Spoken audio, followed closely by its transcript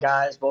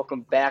guys?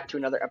 Welcome back to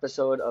another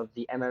episode of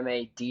the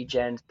MMA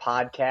Degens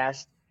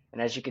podcast.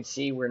 And as you can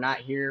see, we're not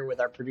here with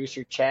our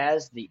producer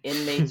Chaz. The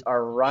inmates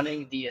are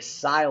running the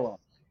asylum.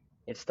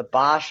 It's the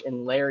Bosch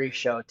and Larry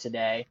show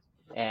today,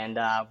 and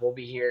we'll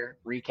be here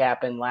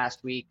recapping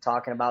last week,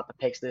 talking about the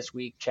picks this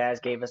week.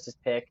 Chaz gave us his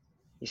pick.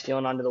 He's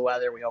feeling under the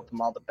weather. We hope him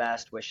all the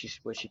best. Wish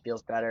he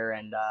feels better,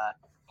 and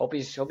hope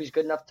he's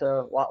good enough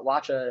to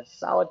watch a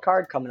solid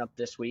card coming up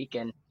this week.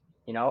 And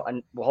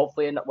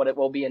hopefully what it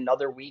will be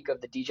another week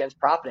of the Degens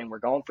profiting. We're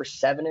going for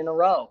 7 in a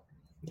row.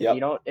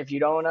 Yep. If you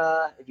don't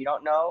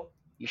know,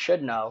 you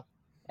should know.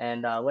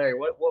 And Larry,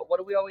 what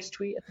do we always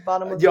tweet at the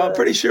bottom of I'm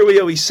pretty sure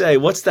we always say,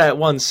 what's that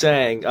one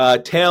saying?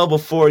 Tail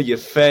before you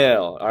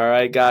fail. All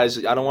right,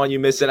 guys. I don't want you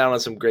missing out on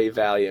some great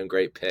value and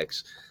great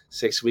picks.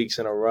 6 weeks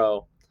in a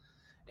row,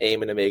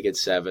 aiming to make it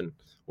 7.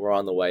 We're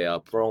on the way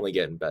up. We're only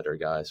getting better,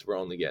 guys. We're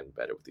only getting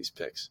better with these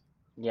picks.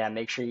 Yeah,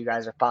 make sure you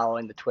guys are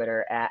following the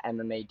Twitter at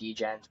MMA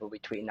Degens. We'll be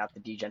tweeting out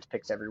the Degens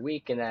picks every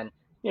week. And then,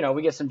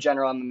 we get some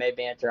general MMA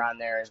banter on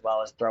there as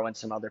well as throwing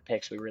some other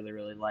picks we really,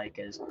 really like.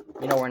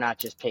 We're not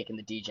just taking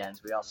the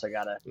Degens. We also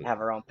got to have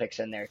our own picks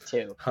in there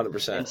too.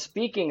 100%. And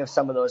speaking of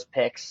some of those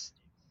picks,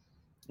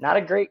 not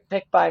a great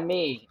pick by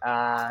me.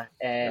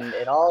 And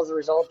it all is a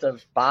result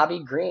of Bobby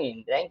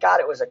Green. Thank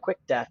God it was a quick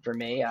death for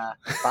me.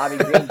 Bobby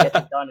Green gets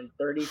it done in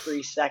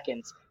 33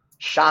 seconds.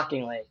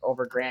 Shockingly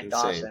over Grant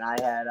Insane. Dawson.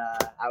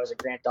 I was a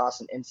Grant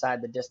Dawson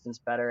inside the distance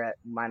better at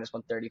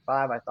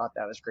 -135. I thought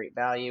that was great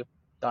value.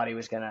 Thought he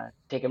was gonna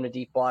take him to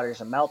deep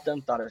waters and melt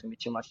them. Thought it was gonna be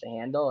too much to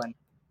handle, and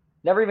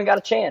never even got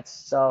a chance.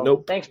 So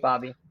Nope. Thanks,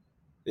 Bobby.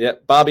 Yeah,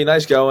 Bobby,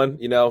 nice going.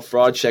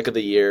 Fraud check of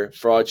the year,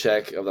 fraud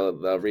check of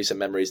the recent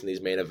memories in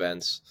these main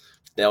events.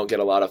 They don't get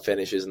a lot of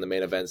finishes in the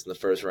main events in the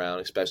first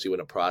round, especially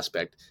when a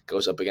prospect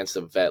goes up against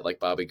a vet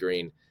like Bobby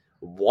Green.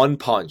 One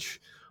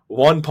punch,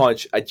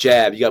 a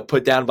jab. You got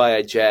put down by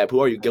a jab. Who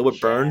are you,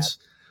 Gilbert Burns?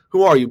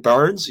 Who are you,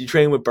 Burns? You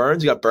training with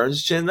Burns? You got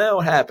Burns' chin now?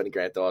 What happened,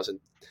 Grant Dawson?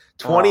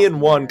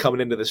 20-1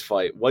 coming into this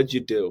fight. What'd you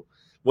do?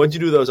 What'd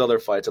you do those other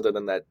fights other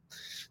than that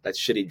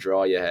shitty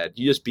draw you had?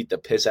 You just beat the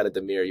piss out of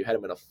Demir. You had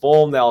him in a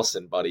full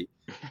Nelson, buddy.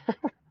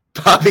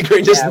 Bobby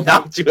Green just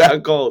knocked you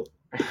out cold.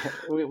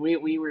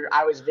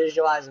 I was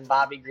visualizing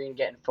Bobby Green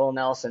getting full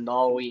Nelson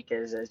all week,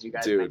 as you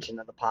guys mentioned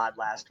in the pod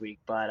last week.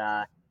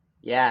 But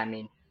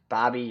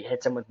Bobby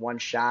hits him with one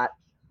shot,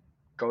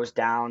 goes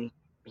down.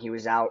 He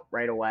was out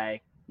right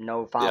away.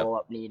 No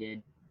follow-up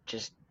needed.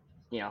 Just,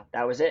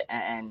 that was it.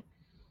 And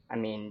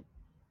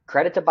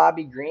credit to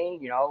Bobby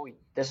Green.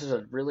 This is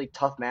a really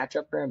tough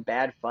matchup for him,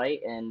 bad fight,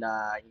 and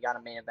he got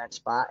a main event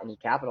spot, and he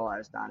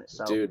capitalized on it.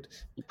 So, dude,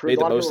 he made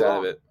the most out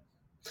of it.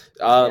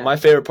 Yeah. My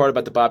favorite part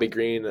about the Bobby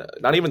Green,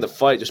 not even the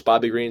fight, just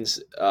Bobby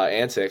Green's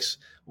antics.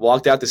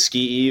 Walked out to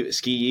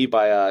ski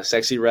by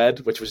Sexy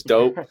Red, which was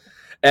dope.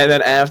 And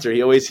then after,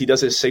 he does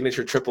his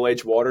signature Triple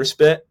H water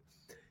spit.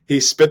 He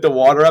spit the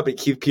water up, and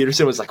Keith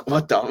Peterson was like,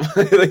 "What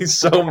the?" He's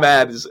so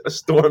mad, he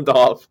stormed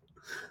off.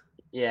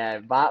 Yeah,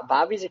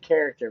 Bobby's a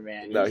character,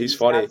 man. No, he's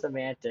funny. Got some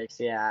antics.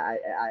 Yeah,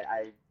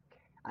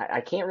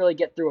 I can't really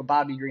get through a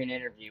Bobby Green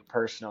interview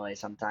personally.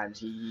 Sometimes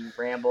he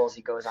rambles,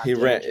 he goes on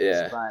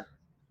tangents, but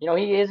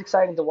he is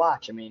exciting to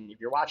watch. If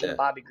you're watching a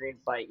Bobby Green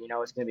fight,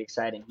 it's going to be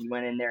exciting. He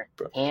went in there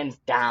hands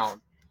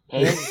down.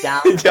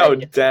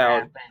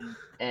 Down.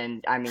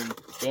 And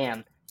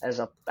damn.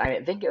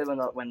 I think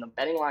when the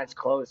betting lines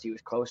closed, he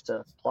was close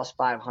to plus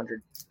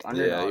 500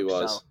 underdog. Yeah, he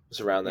was. So, it was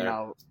around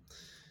there.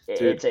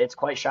 It's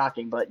quite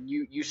shocking. But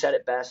you said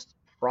it best.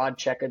 Fraud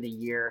check of the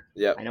year.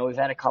 Yep. I know we've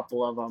had a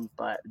couple of them,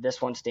 but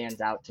this one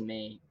stands out to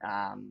me.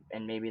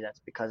 And maybe that's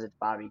because it's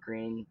Bobby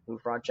Green who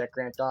fraud checked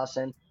Grant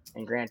Dawson.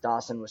 And Grant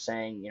Dawson was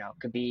saying,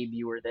 Khabib,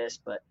 you were this,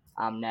 but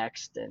I'm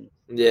next. And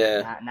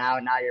now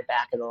you're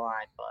back of the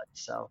line, bud.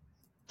 So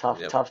tough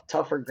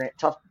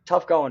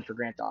going for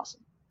Grant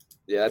Dawson.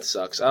 Yeah, that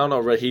sucks. I don't know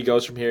where he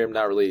goes from here. I'm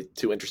not really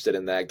too interested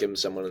in that. Give him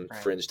someone in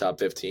fringe top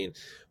 15.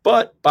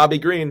 But Bobby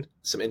Green,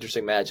 some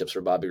interesting matchups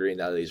for Bobby Green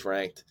now that he's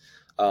ranked.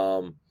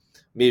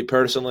 Me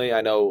personally,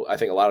 I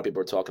think a lot of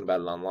people are talking about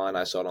it online.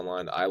 I saw it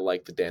online. I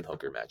like the Dan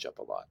Hooker matchup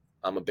a lot.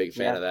 I'm a big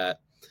fan of that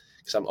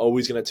because I'm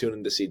always going to tune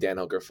in to see Dan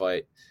Hooker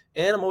fight.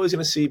 And I'm always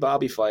going to see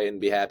Bobby fight and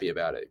be happy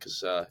about it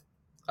because I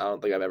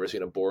don't think I've ever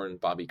seen a boring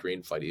Bobby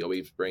Green fight. He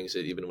always brings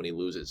it even when he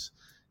loses.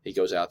 He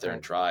goes out there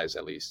and tries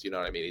at least. You know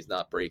what I mean? He's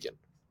not breaking.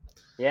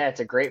 Yeah, it's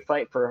a great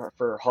fight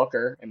for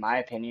Hooker, in my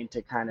opinion,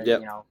 to kind of,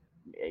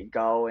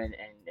 go and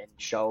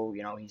show,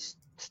 he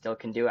still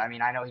can do it.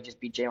 I know he just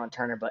beat Jalen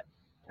Turner, but,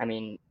 I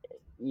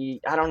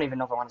don't even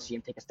know if I want to see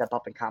him take a step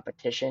up in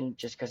competition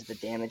just because of the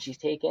damage he's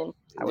taken.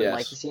 I would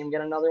like to see him get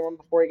another one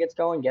before he gets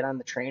going, get on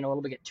the train a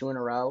little bit, get 2 in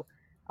a row.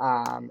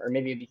 Or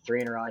maybe it'd be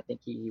 3 in a row. I think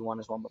he won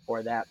his one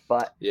before that.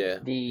 But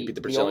the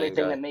only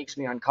thing that makes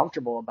me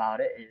uncomfortable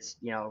about it is,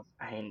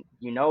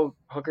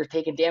 Hooker's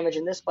taking damage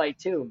in this fight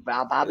too.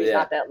 Bobby's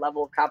not that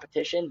level of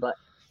competition, but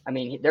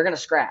they're gonna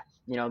scrap.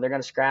 They're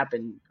gonna scrap,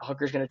 and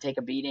Hooker's gonna take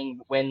a beating,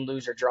 win,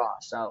 lose, or draw.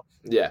 So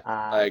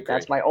I agree.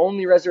 That's my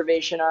only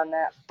reservation on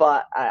that.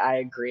 But I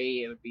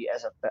agree. It would be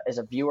as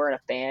a viewer and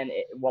a fan,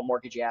 what more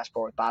could you ask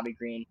for with Bobby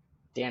Green?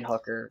 Dan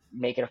Hooker,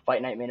 make it a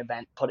fight night main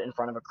event, put it in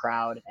front of a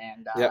crowd,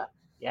 and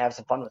have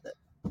some fun with it.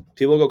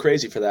 People go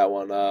crazy for that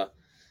one.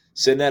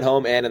 Sitting at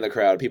home and in the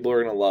crowd, people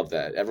are gonna love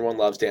that. Everyone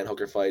loves Dan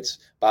Hooker fights.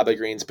 Bobby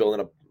Green's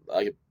building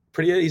a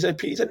pretty. He's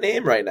a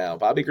name right now.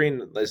 Bobby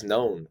Green is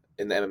known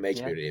in the MMA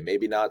community.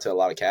 Maybe not to a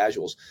lot of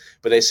casuals,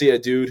 but they see a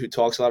dude who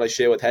talks a lot of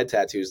shit with head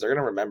tattoos. They're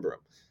gonna remember him.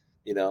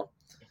 You know,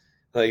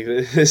 like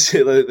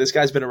this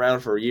guy's been around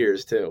for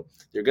years too.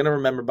 You're gonna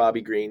remember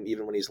Bobby Green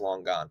even when he's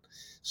long gone.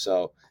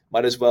 So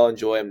might as well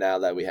enjoy him now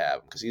that we have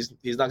him, because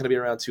he's not gonna be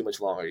around too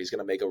much longer. He's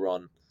gonna make a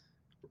run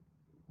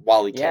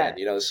while he can.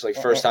 This is like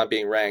first time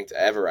being ranked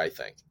ever, I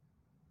think.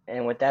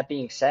 And with that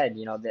being said,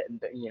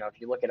 if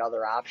you look at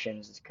other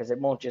options, because it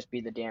won't just be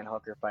the Dan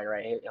Hooker fight,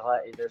 right?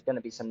 There's going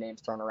to be some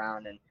names thrown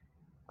around, and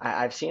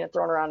I've seen it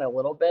thrown around a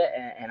little bit,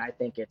 and I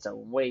think it's a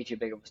way too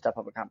big of a step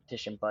up in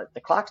competition. But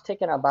the clock's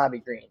ticking on Bobby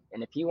Green,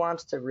 and if he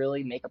wants to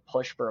really make a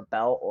push for a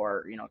belt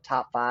or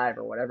top 5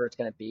 or whatever it's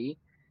going to be,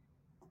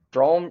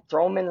 throw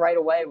him in right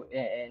away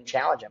and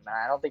challenge him. And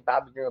I don't think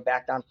Bobby Green will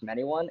back down from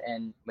anyone.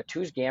 And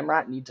Mateusz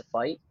Gamrot needs a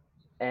fight.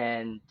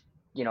 And,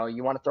 you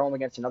want to throw him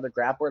against another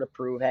grappler to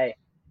prove, hey,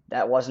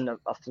 that wasn't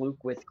a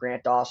fluke with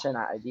Grant Dawson.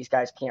 These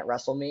guys can't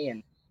wrestle me,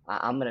 and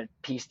I'm going to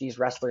piece these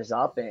wrestlers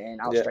up and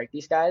outstrike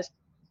these guys.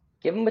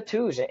 Give him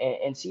Mateusz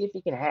and see if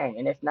he can hang.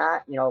 And if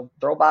not,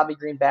 throw Bobby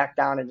Green back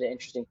down into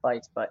interesting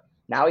fights. But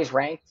now he's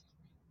ranked.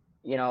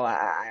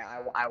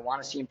 I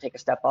want to see him take a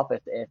step up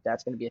if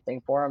that's going to be a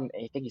thing for him.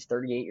 I think he's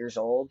 38 years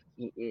old,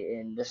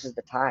 and this is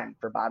the time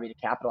for Bobby to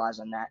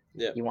capitalize on that.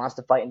 Yeah. He wants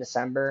to fight in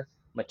December.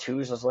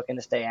 Mateusz was looking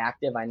to stay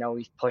active. I know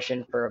he's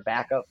pushing for a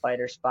backup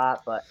fighter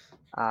spot, but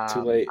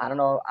too late. I don't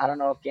know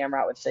if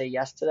Gamrot would say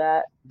yes to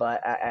that,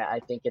 but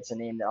I think it's a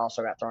name that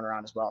also got thrown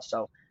around as well.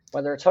 So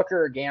whether it's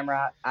Hooker or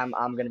Gamrot, I'm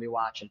going to be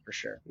watching for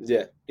sure.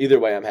 Yeah, either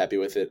way, I'm happy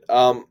with it.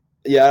 I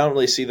don't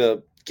really see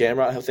the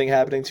Gamrot thing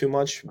happening too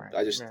much. Right.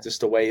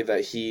 Just the way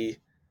that he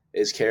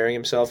is carrying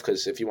himself,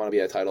 because if you want to be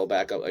a title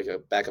backup, like a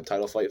backup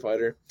title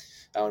fighter,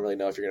 I don't really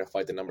know if you're going to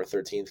fight the number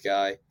 13th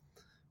guy.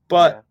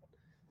 But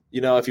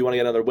if you want to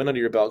get another win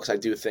under your belt, because I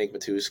do think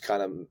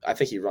Mateusz I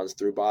think he runs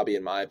through Bobby,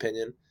 in my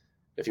opinion.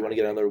 If you want to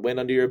get another win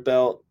under your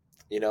belt,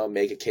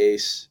 make a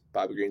case.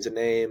 Bobby Green's a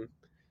name.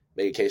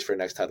 Make a case for a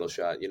next title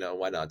shot.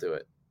 Why not do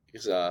it?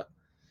 Because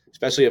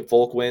especially if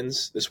Volk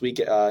wins this week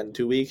in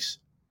 2 weeks,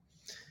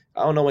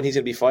 I don't know when he's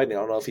going to be fighting. I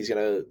don't know if he's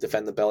going to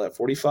defend the belt at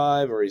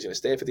 45 or he's going to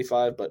stay at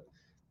 55, but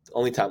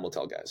only time will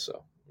tell, guys.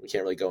 So we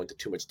can't really go into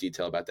too much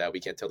detail about that.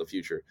 We can't tell the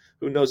future.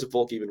 Who knows if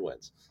Volk even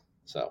wins?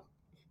 So.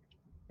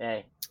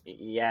 Hey,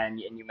 yeah, and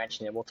you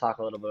mentioned it. We'll talk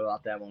a little bit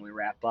about that when we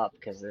wrap up,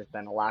 because there's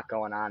been a lot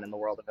going on in the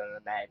world of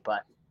MMA.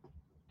 But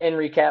in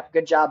recap,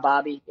 good job,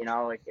 Bobby.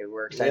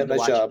 We're excited to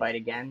watch you fight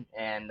again,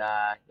 and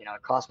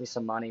it cost me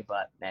some money,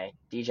 but hey,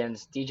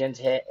 Degens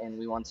hit, and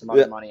we won some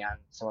other money on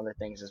some other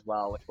things as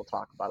well, which we'll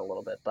talk about a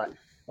little bit. But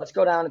let's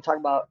go down and talk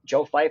about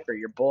Joe Pfeiffer,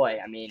 your boy.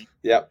 I mean,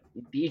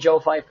 be Joe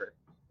Pfeiffer.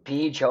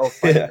 Be Joe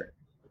Pfeiffer.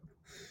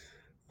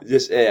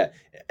 Just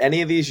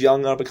any of these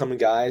young up and coming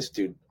guys,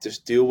 dude,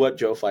 just do what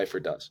Joe Pfeiffer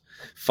does.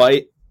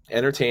 Fight,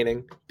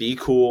 entertaining, be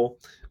cool,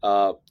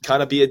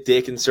 kind of be a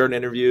dick in certain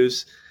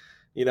interviews.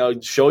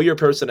 Show your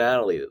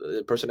personality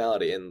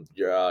and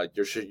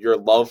your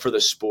love for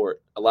the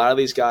sport. A lot of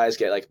these guys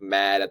get like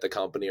mad at the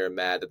company or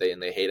mad that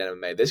they hate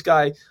MMA. This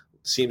guy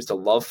seems to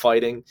love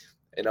fighting.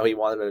 I know he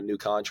wanted a new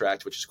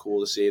contract, which is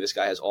cool to see. This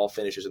guy has all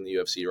finishes in the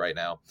UFC right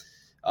now.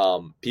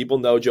 People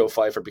know Joe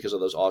Pfeiffer because of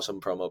those awesome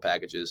promo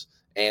packages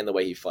and the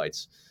way he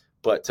fights.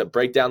 But to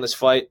break down this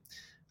fight,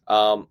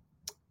 Joe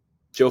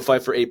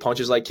Pfeiffer ate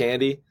punches like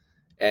candy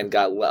and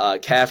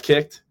got calf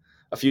kicked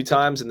a few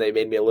times, and they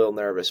made me a little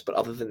nervous. But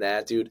other than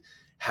that, dude,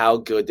 how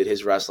good did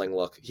his wrestling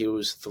look? He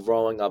was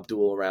throwing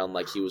Abdul around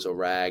like he was a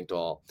rag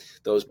doll.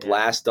 Those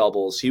blast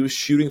doubles, he was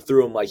shooting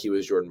through him like he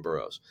was Jordan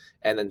Burroughs,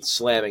 and then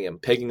slamming him,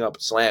 picking up,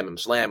 slam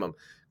him,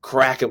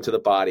 crack him to the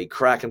body,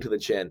 crack him to the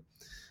chin.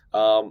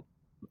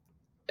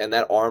 And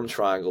that arm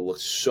triangle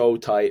looked so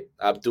tight.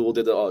 Abdul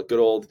did the good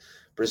old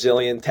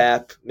Brazilian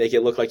tap, make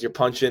it look like you're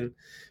punching.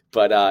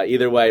 But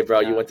either way,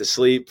 bro, you went to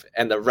sleep,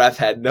 and the ref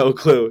had no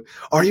clue.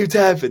 Are you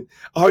tapping?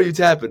 Are you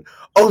tapping?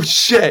 Oh,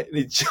 shit. And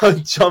he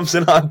jumps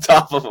in on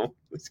top of him.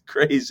 It's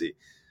crazy.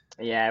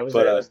 Yeah, it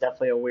was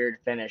definitely a weird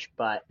finish.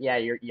 But, yeah,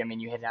 you hit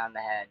it on the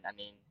head. I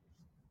mean,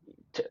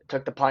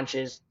 took the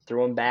punches,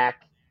 threw them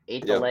back,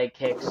 ate the leg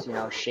kicks,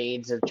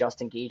 shades of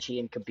Justin Gaethje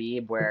and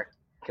Khabib, where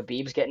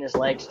Khabib's getting his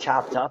legs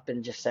chopped up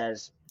and just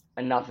says,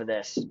 enough of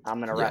this. I'm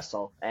going to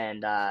wrestle.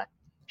 And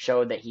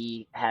showed that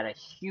he had a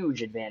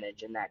huge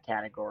advantage in that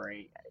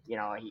category.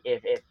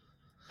 If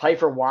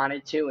Pfeiffer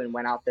wanted to and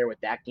went out there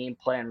with that game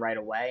plan right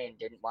away and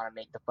didn't want to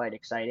make the fight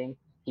exciting,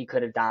 he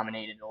could have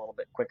dominated a little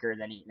bit quicker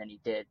than he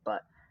did.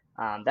 But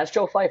that's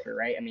Joe Pfeiffer,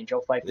 right? I mean,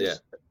 Joe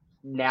Pfeiffer's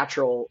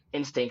natural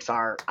instincts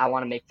are, I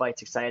want to make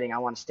fights exciting. I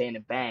want to stand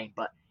and bang.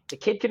 But the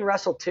kid can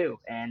wrestle too,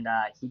 and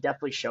he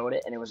definitely showed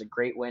it, and it was a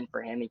great win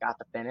for him. He got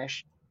the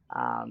finish,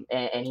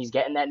 and he's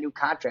getting that new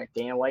contract.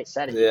 Dana White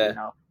said it,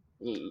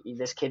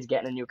 this kid's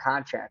getting a new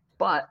contract.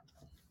 But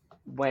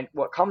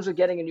what comes with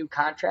getting a new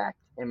contract,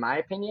 in my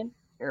opinion,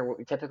 or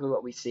typically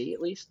what we see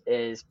at least,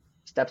 is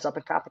steps up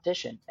in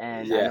competition.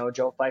 And I Yeah. know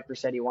Joe Pfeiffer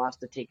said he wants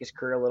to take his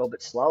career a little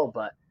bit slow,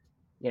 but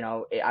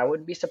I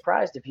wouldn't be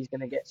surprised if he's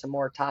going to get some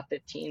more top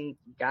 15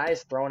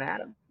 guys thrown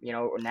at him.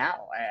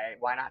 Now,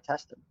 why not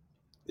test him?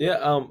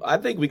 Yeah, I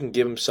think we can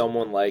give him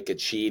someone like a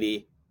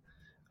Cheaty,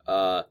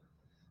 uh,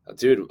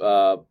 dude,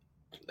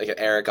 like an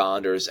Eric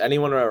Anders,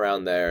 anyone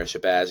around there,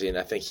 Shabazian.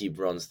 I think he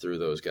runs through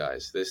those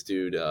guys. This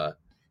dude,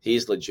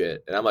 he's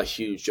legit, and I'm a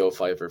huge Joe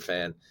Pfeiffer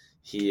fan.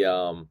 He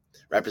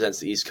represents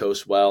the East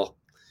Coast well.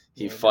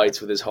 He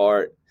fights with his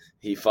heart.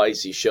 He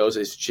fights. He shows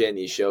his chin.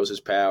 He shows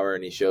his power,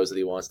 and he shows that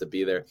he wants to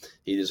be there.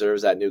 He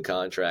deserves that new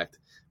contract.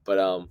 But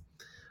I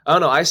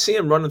don't know. I see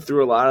him running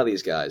through a lot of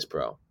these guys,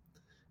 bro.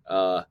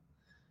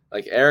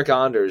 Like Eric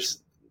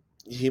Anders,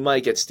 he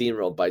might get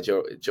steamrolled by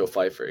Joe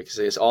Pfeiffer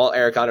because all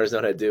Eric Anders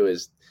knows how to do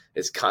is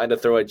kind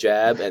of throw a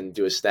jab and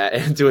do a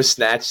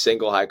snatch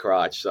single high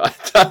crotch. So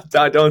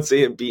I don't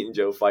see him beating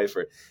Joe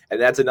Pfeiffer,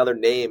 and that's another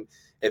name.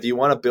 If you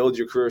want to build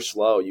your career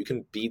slow, you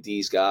can beat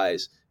these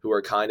guys who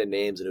are kind of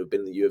names and who've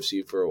been in the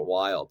UFC for a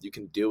while. You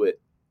can do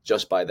it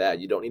just by that.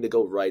 You don't need to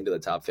go right into the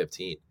top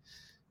 15.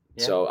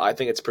 Yeah. So I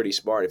think it's pretty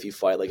smart if you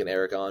fight like an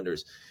Eric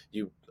Anders,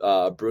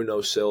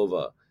 Bruno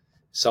Silva,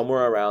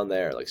 somewhere around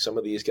there. Like some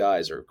of these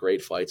guys are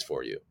great fights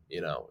for you.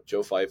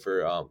 Joe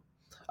Pfeiffer.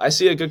 I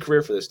see a good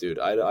career for this dude.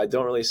 I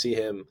don't really see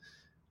him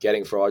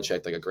getting fraud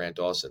checked like a Grant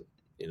Dawson.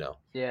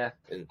 Yeah.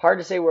 Hard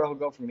to say where he'll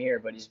go from here,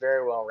 but he's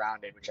very well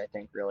rounded, which I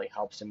think really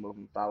helps him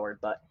moving forward.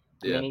 But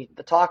I mean,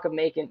 the talk of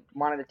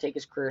wanting to take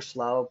his career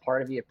slow,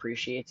 part of you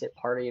appreciates it,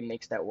 part of you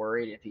makes that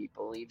worried if he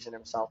believes in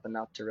himself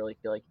enough to really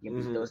feel like he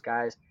can beat those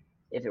guys.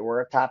 If it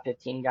were a top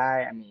 15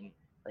 guy, I mean,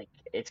 like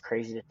it's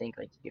crazy to think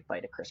like he could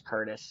fight a Chris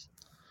Curtis.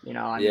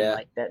 I mean,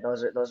 like that.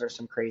 Those are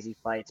some crazy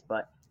fights.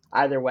 But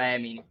either way, I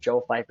mean, if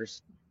Joe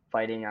Pfeiffer's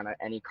fighting on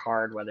any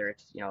card, whether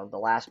it's the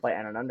last fight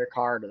on an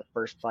undercard or the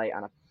first fight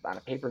on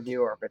a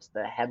pay-per-view, or if it's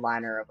the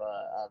headliner of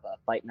a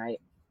fight night,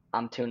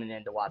 I'm tuning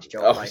in to watch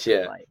Joe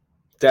Pfeiffer fight.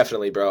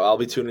 Definitely, bro. I'll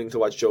be tuning to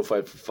watch Joe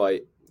Pfeiffer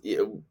fight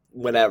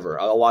whenever.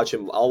 I'll watch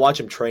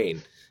him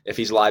train. If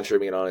he's live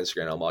streaming it on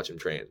Instagram, I'll watch him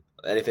train.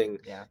 Anything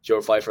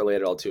Joe Pfeiffer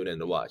related, I'll tune in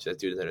to watch. That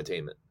dude is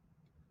entertainment.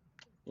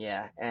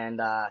 Yeah,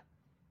 and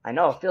I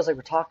know it feels like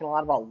we're talking a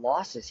lot about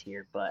losses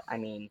here, but I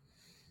mean,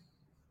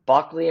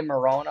 Buckley and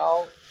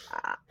Morono,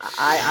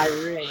 I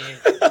really,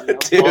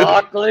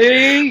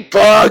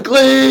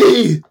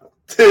 Buckley.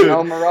 Dude.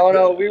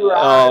 Morono, we were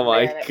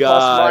at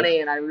plus money,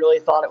 and I really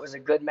thought it was a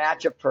good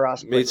matchup for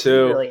us. Me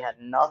too. We really had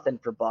nothing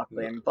for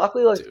Buckley. I mean,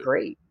 Buckley looked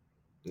great.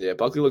 Yeah,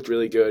 Buckley looked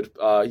really good.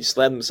 He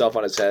slammed himself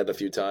on his head a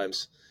few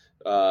times,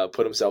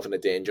 put himself into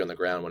danger on the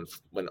ground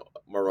when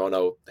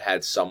Morono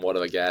had somewhat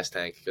of a gas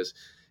tank because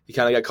he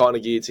kind of got caught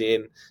in a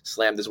guillotine,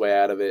 slammed his way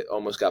out of it,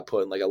 almost got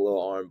put in like a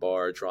little arm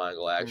bar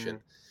triangle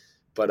action.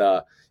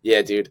 But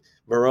yeah, dude,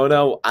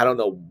 Morono, I don't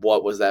know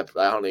what was that.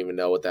 I don't even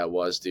know what that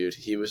was, dude.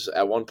 He was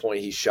at one point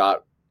he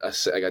shot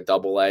like a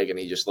double leg and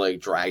he just like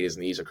dragged his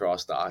knees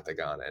across the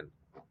octagon and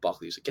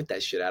Buckley's like, get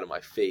that shit out of my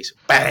face.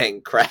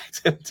 Bang,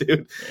 cracked him,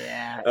 dude.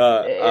 Yeah,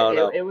 I don't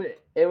know.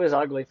 It was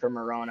ugly for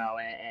Morono,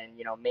 and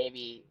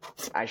maybe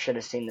I should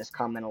have seen this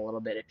coming a little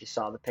bit if you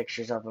saw the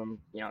pictures of him,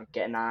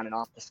 getting on and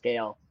off the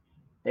scale.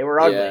 They were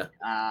ugly.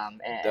 Yeah,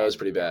 that was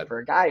pretty bad. For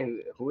a guy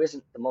who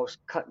isn't the most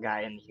cut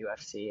guy in the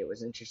UFC, it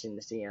was interesting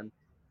to see him,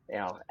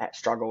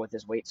 struggle with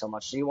his weight so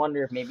much. So you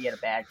wonder if maybe he had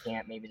a bad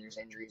camp, maybe there's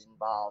injuries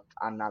involved.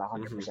 I'm not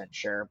 100%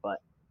 sure, but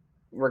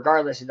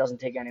regardless, it doesn't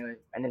take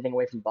anything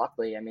away from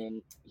Buckley. I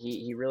mean,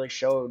 he really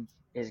showed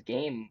his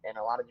game in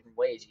a lot of different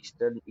ways.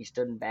 He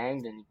stood and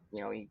banged, and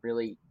he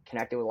really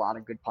connected with a lot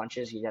of good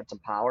punches. He had some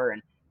power,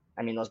 and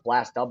I mean those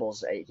blast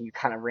doubles. He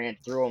kind of ran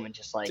through them and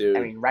just like, dude,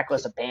 I mean,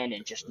 reckless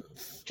abandon. Just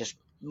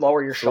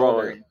lower your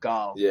shoulder and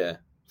go. Yeah,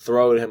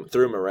 threw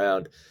him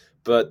around.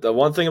 But the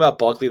one thing about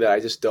Buckley that I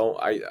just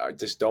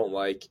don't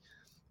like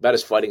about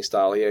his fighting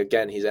style.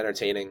 He's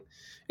entertaining.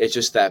 It's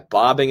just that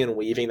bobbing and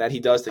weaving that he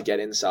does to get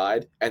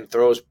inside and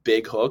throws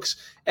big hooks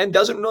and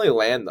doesn't really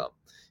land them.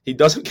 He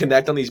doesn't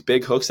connect on these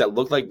big hooks that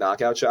look like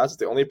knockout shots.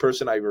 The only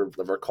person I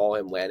recall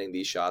him landing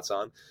these shots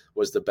on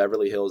was the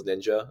Beverly Hills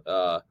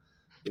Ninja.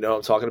 You know what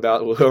I'm talking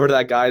about? Whoever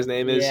that guy's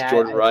name is,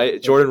 Jordan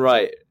Wright. Jordan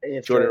Wright.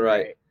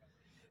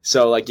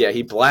 So,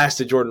 he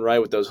blasted Jordan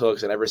Wright with those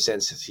hooks, and ever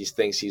since he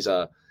thinks he's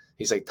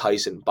like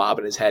Tyson,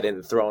 bobbing his head in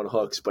and throwing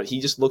hooks, but he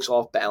just looks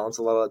off balance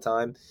a lot of the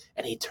time,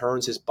 and he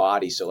turns his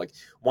body. So,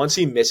 once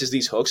he misses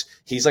these hooks,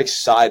 he's,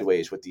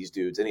 sideways with these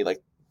dudes, and he,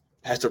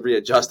 has to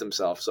readjust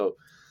himself. So,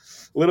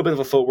 a little bit of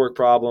a footwork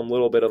problem, a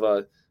little bit of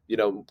a,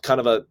 kind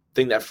of a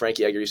thing that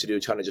Frankie Edgar used to do,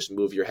 trying to just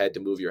move your head to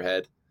move your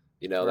head.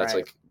 That's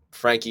right.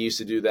 Frankie used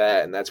to do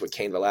that, and that's what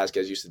Cain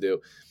Velasquez used to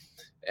do.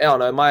 I don't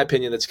know. In my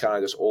opinion, that's kind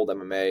of just old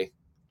MMA,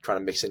 trying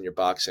to mix in your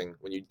boxing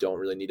when you don't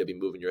really need to be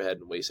moving your head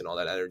and wasting all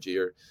that energy.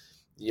 Or,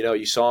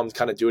 you saw him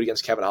kind of do it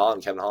against Kevin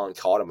Holland. Kevin Holland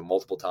caught him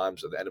multiple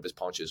times at the end of his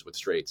punches with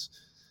straights.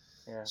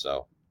 Yeah.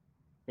 So.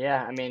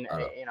 Yeah, I mean,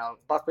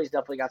 Buckley's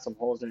definitely got some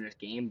holes in his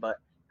game, but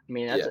I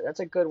mean, that's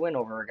a good win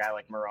over a guy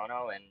like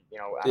Morono, and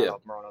I don't know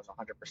if Morono's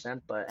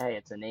 100%, but hey,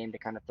 it's a name to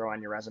kind of throw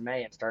on your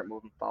resume and start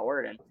moving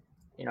forward, and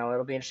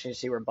it'll be interesting to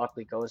see where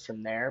Buckley goes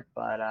from there.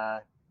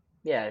 But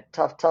yeah,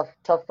 tough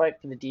fight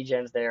for the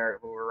Degens there,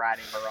 who were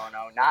riding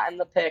Morono. Not in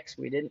the picks,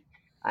 we didn't.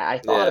 I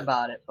thought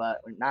about it,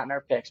 but not in our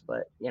picks.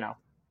 But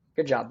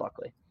good job,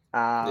 Buckley.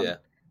 Yeah.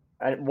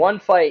 One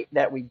fight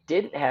that we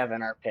didn't have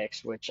in our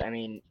picks, which I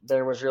mean,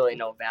 there was really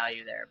no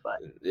value there, but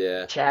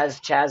Yeah.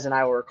 Chaz and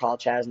I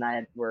Chaz and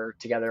I were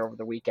together over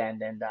the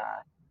weekend, and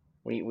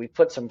we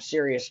put some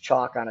serious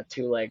chalk on a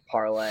 2-leg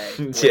parlay.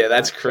 Yeah,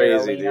 that's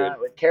crazy, dude.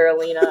 With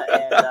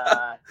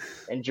Carolina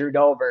and Drew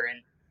Dober,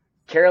 and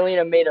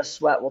Carolina made us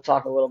sweat. We'll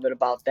talk a little bit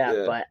about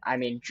that, but I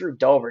mean, Drew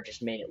Dober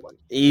just made it look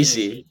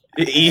easy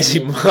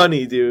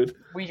money, dude.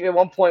 At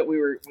one point we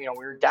were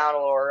down a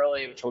little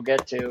early, which we'll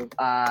get to,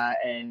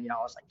 and I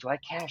was like, do I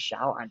cash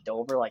out on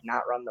Dober, like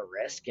not run the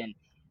risk? And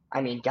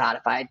I mean, God,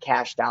 if I had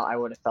cashed out, I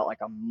would have felt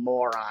like a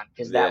moron,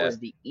 because that was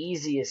the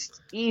easiest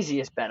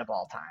bet of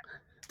all time.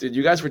 Dude,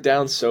 you guys were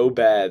down so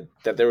bad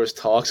that there was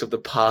talks of the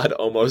pod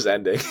almost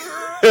ending.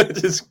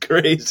 Just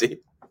crazy.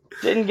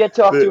 Didn't get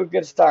off to a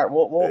good start.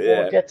 We'll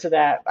get to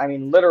that. I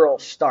mean, literal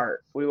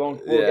start. We'll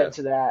get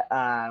to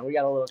that. We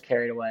got a little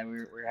carried away. We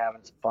were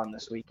having some fun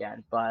this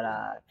weekend, but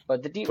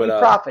we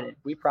profited.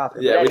 We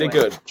profited. Yeah, anyway, we did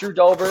good. Drew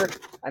Dober.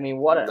 I mean,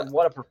 what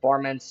a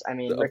performance. I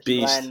mean,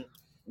 Ricky Glenn.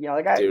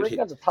 The guy, Ricky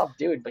Glenn's a tough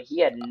dude, but he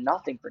had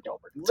nothing for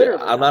Dober.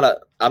 Literally,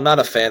 I'm not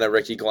a fan of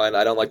Ricky Glenn.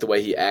 I don't like the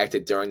way he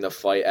acted during the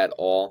fight at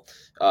all.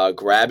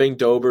 Grabbing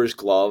Dober's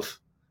glove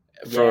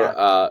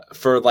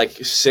for like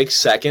 6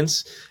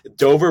 seconds.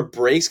 Dober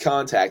breaks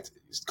contact,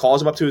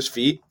 calls him up to his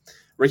feet.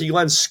 Ricky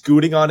Glenn's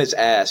scooting on his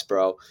ass,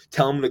 bro.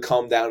 Tell him to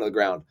come down to the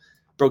ground.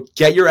 Bro,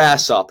 get your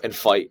ass up and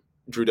fight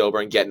Drew Dober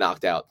and get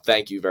knocked out.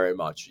 Thank you very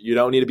much. You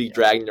don't need to be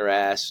dragging your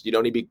ass. You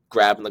don't need to be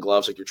grabbing the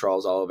gloves like you're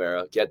Charles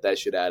Oliveira. Get that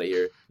shit out of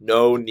here.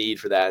 No need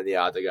for that in the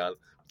octagon.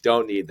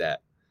 Don't need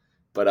that.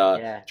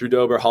 But Drew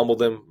Dober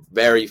humbled him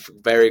very,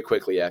 very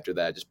quickly after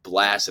that. Just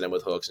blasted him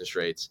with hooks and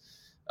straights.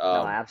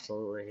 No,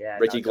 absolutely. Yeah.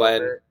 Ricky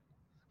Glenn,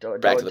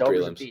 back to the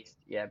prelims.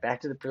 Yeah,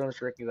 back to the prelims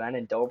for Ricky Glenn.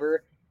 And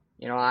Dober,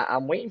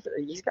 I'm waiting for –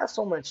 he's got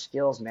so much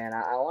skills, man.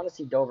 I want to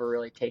see Dober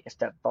really take a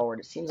step forward.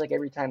 It seems like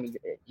every time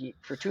he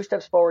for 2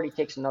 steps forward, he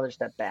takes another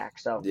step back.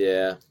 So,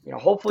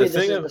 hopefully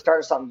this is the start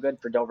of something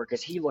good for Dober,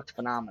 because he looked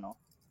phenomenal.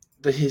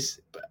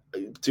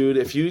 Dude,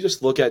 if you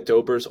just look at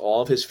Dober's,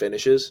 all of his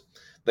finishes,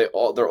 they're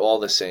all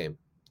the same.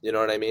 You know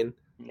what I mean?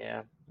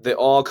 Yeah. They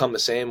all come the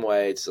same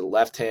way. It's a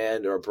left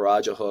hand or a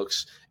barrage of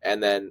hooks,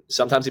 and then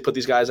sometimes he put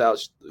these guys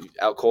out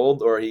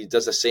cold, or he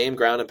does the same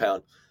ground and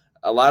pound.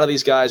 A lot of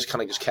these guys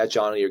kind of just catch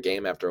on to your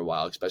game after a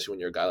while, especially when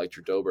you're a guy like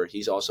Drew Dober.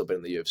 He's also been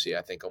in the UFC,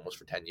 I think, almost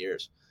for 10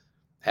 years.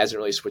 Hasn't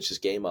really switched his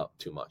game up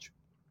too much.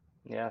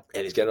 Yeah.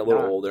 And he's getting a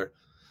little older.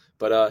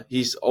 But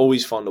he's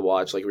always fun to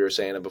watch, like we were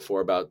saying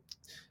before about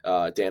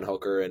Dan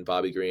Hooker and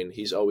Bobby Green.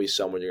 He's always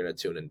someone you're going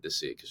to tune in to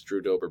see, because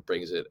Drew Dober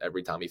brings it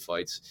every time he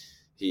fights.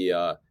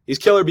 He's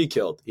kill or be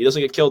killed. He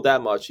doesn't get killed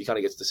that much. He kind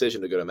of gets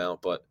decision a good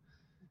amount, but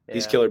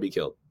he's kill or be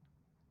killed.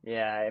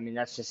 Yeah, I mean,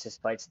 that's just his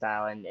fight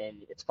style, and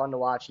it's fun to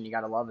watch, and you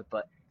got to love it.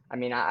 But I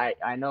mean, I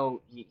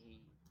know he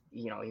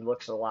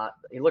looks a lot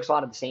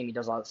of the same. He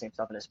does a lot of the same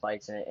stuff in his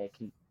fights, and it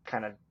can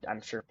kind of,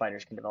 I'm sure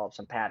fighters can develop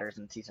some patterns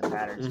and see some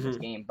patterns in his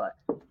game. But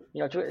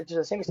to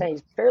the same extent,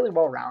 he's fairly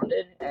well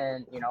rounded,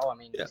 and I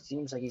mean, it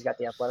seems like he's got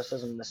the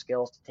athleticism and the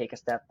skills to take a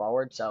step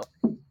forward. So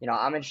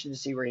I'm interested to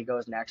see where he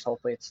goes next.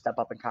 Hopefully, it's a step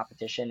up in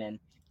competition, and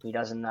he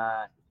doesn't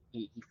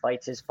he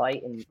fights his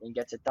fight and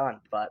gets it done.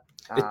 But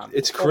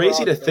it's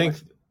crazy to think.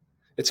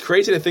 It's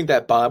crazy to think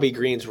that Bobby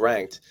Green's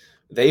ranked.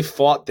 They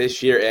fought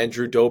this year, and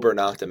Drew Dober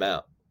knocked him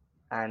out.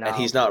 I know. And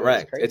he's not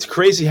ranked. It's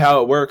crazy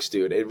how it works,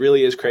 dude. It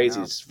really is crazy.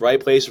 It's right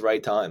place,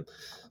 right time.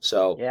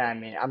 So yeah, I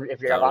mean,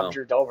 if I'm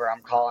Drew Dober,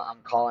 I'm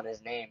calling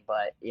his name,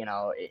 but you're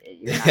not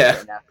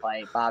getting that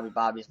fight.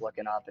 Bobby's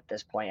looking up at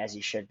this point, as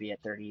he should be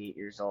at 38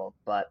 years old.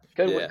 But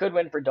good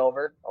win for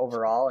Dober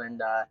overall,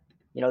 and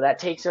that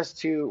takes us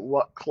to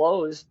what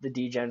closed the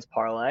Degens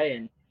parlay,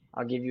 and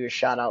I'll give you a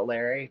shout out,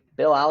 Larry.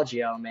 Bill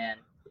Algeo, man.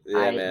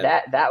 Yeah,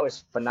 man. That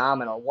was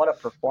phenomenal. What a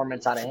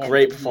performance out of him.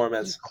 Great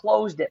performance. He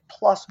closed it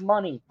plus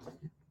money.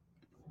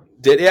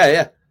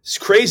 Yeah. It's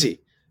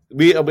crazy.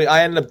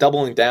 I ended up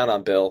doubling down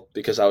on Bill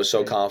because I was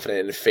so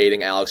confident in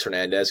fading Alex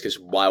Hernandez, because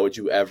why would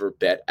you ever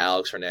bet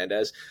Alex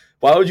Hernandez?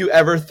 Why would you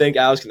ever think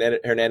Alex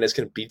Hernandez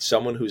can beat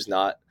someone who's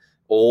not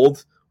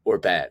old or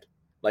bad?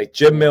 Like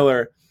Jim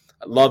Miller,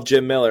 I love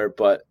Jim Miller,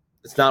 but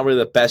it's not really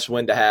the best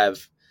win to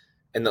have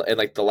in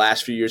the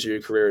last few years of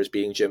your career is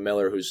beating Jim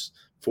Miller, who's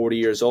 40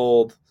 years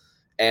old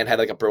and had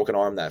like a broken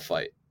arm that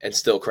fight and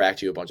still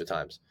cracked you a bunch of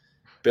times.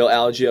 Bill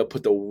Algeo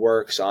put the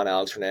works on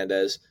Alex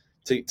Hernandez.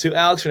 To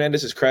Alex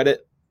Hernandez's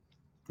credit,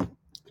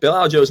 Bill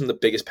Algeo isn't the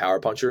biggest power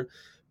puncher,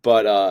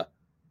 but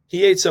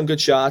he ate some good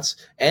shots,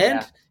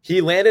 and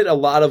he landed a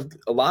lot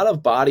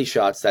of body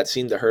shots that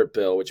seemed to hurt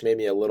Bill, which made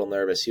me a little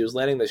nervous. He was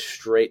landing this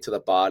straight to the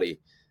body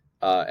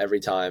every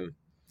time.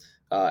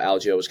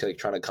 Algio was kind of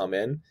trying to come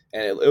in,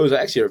 and it was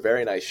actually a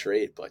very nice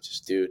trade. But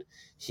just dude,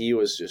 he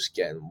was just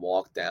getting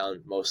walked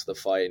down most of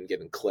the fight and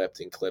getting clipped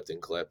and clipped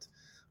and clipped,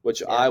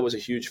 which I was a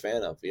huge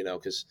fan of.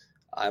 Because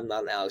I'm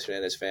not an Alex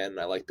Hernandez fan, and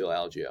I like Bill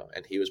Algio,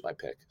 and he was my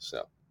pick.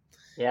 So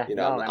I'm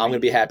going to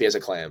be happy as a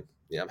clam.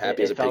 I'm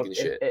happy as a pig and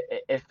shit.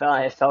 It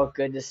felt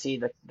good to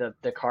see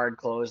the card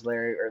close,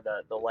 Larry, or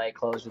the leg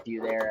close with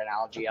you there and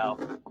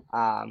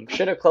Algio.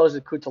 Should have closed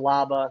with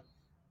Kutalaba.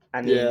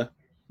 I mean,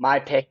 my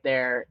pick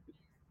there,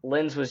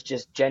 Linz was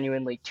just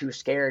genuinely too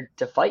scared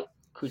to fight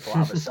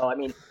Kutalaba. So, I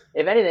mean,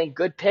 if anything,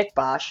 good pick,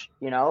 Bosch.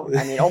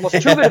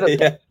 Almost too good of a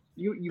pick.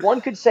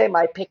 One could say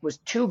my pick was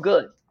too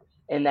good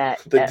in that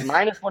at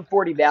minus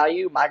 140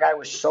 value, my guy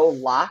was so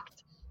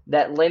locked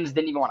that Linz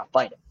didn't even want to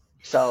fight him.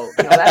 So,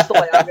 that's the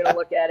way I'm going to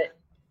look at it.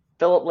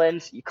 Philip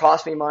Linz, you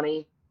cost me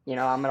money. I'm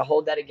going to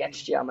hold that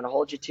against you. I'm going to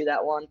hold you to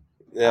that one.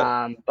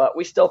 Yeah. But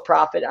we still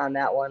profit on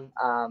that one.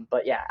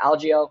 But yeah,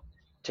 Algio,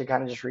 to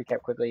kind of just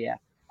recap quickly,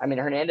 I mean,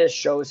 Hernandez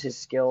shows his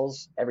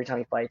skills every time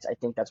he fights. I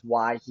think that's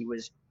why he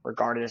was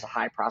regarded as a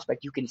high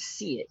prospect. You can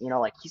see it,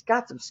 he's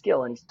got some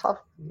skill and he's tough.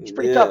 He's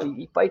pretty tough.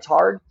 He fights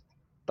hard.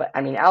 But, I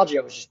mean,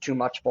 Algio was just too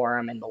much for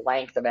him, and the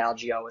length of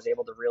Algio was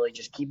able to really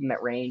just keep him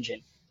at range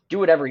and do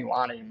whatever he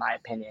wanted, in my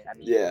opinion. I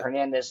mean,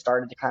 Hernandez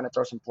started to kind of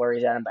throw some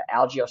flurries at him, but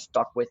Algio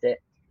stuck with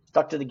it,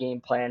 stuck to the game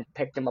plan,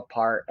 picked him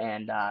apart,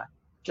 and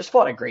just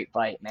fought a great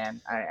fight,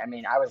 man. I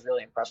mean, I was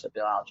really impressed with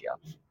Bill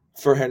Algio.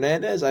 For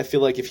Hernandez, I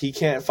feel like if he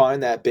can't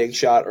find that big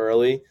shot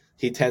early,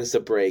 he tends to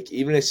break.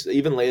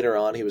 Even later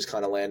on, he was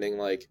kind of landing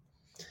like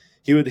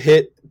he would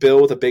hit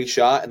Bill with a big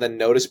shot and then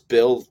notice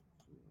Bill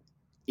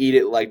eat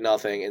it like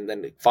nothing and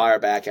then fire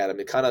back at him.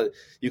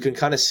 You can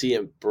kind of see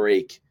him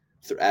break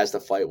as the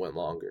fight went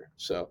longer.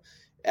 So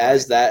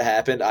as that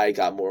happened, I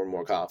got more and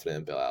more confident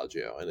in Bill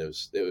Algio, and it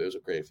was a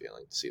great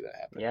feeling to see that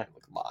happen. Yeah,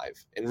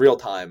 live in real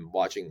time,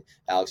 watching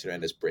Alex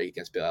Hernandez break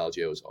against Bill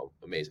Algio was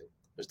amazing.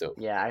 It was dope.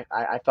 Yeah,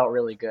 I felt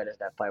really good as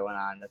that fight went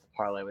on that the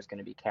parlay was going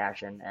to be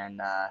cashing,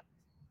 and I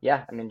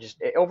mean,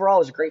 overall it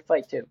was a great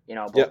fight too.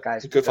 Both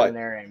guys good fight in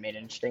there and made it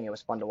interesting. It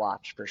was fun to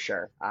watch for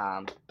sure.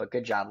 But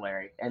good job,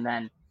 Larry. And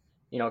then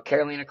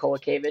Karolina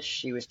Kowalkiewicz,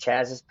 she was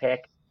Chaz's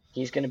pick.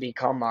 He's going to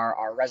become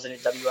our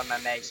resident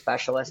WMMA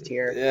specialist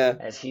here,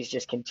 as he's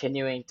just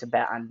continuing to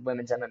bet on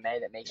women's MMA.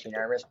 That makes me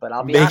nervous, but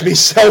I'll be honest. Make me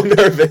so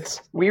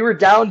nervous. We were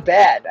down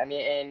bad. I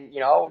mean,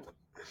 and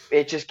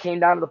it just came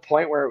down to the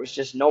point where it was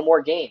just no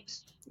more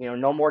games.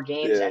 No more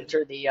games.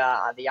 Enter the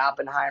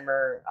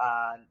Oppenheimer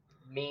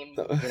meme.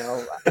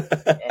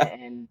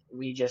 And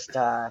we just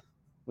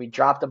we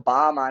dropped a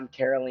bomb on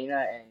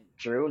Karolina and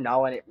Drew,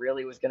 knowing it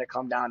really was going to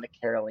come down to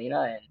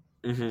Karolina, and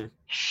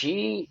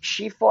she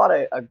fought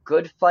a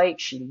good fight.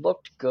 She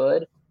looked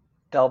good.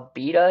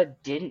 Belbita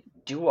didn't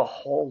do a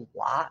whole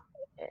lot,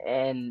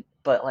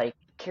 but like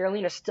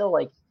Karolina still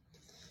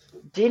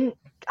didn't.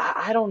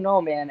 I don't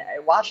know, man.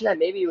 Watching that,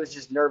 maybe it was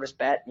just nervous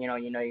bet. You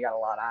got a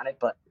lot on it,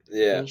 but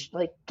I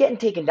mean, getting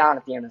taken down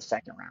at the end of the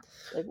second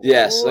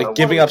round.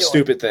 Giving up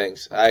stupid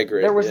things. I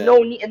agree. There was no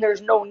need, and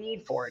there's no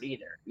need for it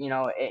either.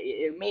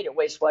 It made it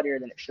way sweatier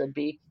than it should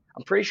be.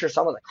 I'm pretty sure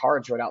some of the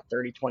cards wrote out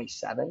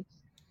 30-27.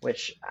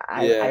 Which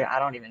I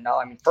don't even know.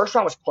 I mean, first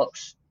round was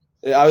close.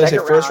 Yeah, I would say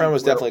first round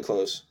was definitely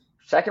close.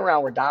 Second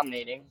round, we're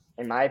dominating,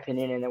 in my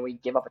opinion, and then we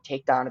give up a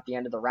takedown at the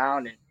end of the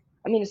round. And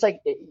I mean, it's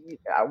like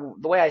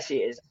the way I see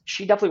it is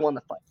she definitely won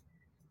the fight.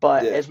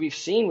 But as we've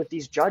seen with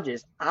these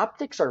judges,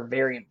 optics are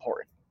very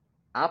important.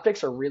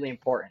 Optics are really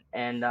important.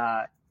 And,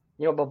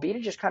 Belbita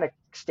just kind of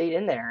stayed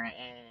in there.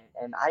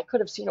 And I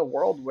could have seen a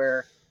world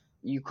where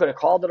you could have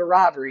called it a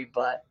robbery,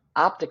 but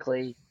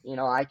optically,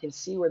 I can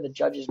see where the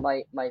judges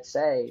might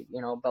say,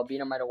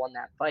 Belbita might have won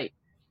that fight.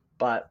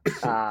 But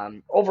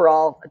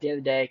overall, at the end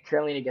of the day,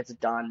 Karolina gets it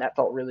done. That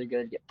felt really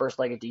good. Get first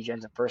leg of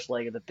Degens and first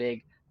leg of the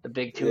big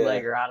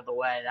two-legger out of the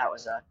way. That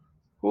was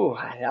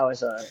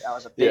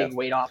a big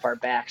weight off our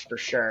backs for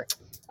sure.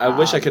 I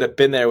wish I could have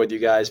been there with you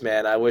guys,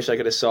 man. I wish I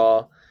could have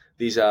saw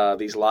these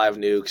live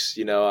nukes.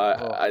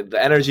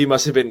 The energy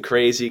must have been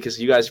crazy because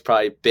you guys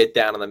probably bit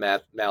down on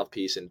the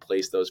mouthpiece and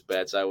placed those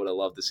bets. I would have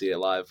loved to see it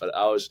live, but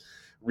I was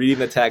reading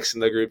the text in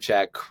the group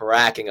chat,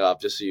 cracking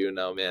up. Just so you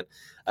know, man,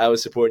 I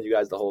was supporting you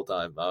guys the whole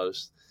time. I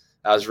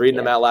was reading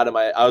them out loud in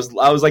I was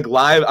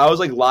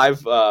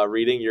live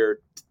reading your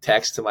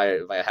text to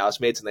my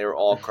housemates, and they were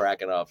all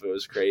cracking up. It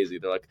was crazy.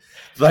 They're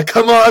like,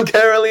 come on,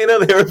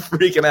 Karolina. They were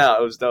freaking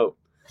out. It was dope.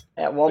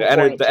 At one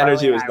point, the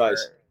energy was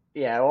nice.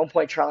 At one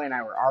point, Charlie and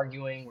I were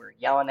arguing. We were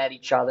yelling at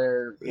each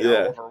other,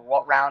 over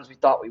what rounds we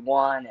thought we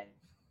won, and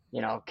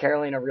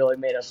Karolina really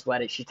made us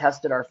sweat it. She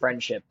tested our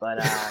friendship, but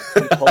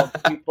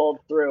we pulled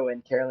through,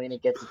 and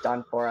Karolina gets it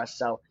done for us.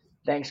 So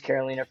thanks,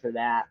 Karolina, for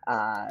that.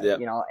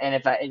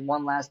 And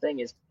one last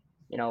thing is,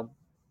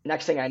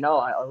 next thing I know,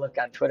 I look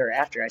on Twitter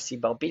after I see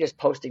Belbita's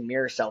posting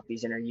mirror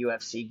selfies in her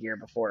UFC gear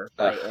before her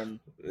fight, and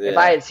if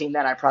I had seen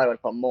that, I probably would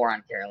have put more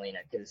on Karolina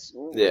because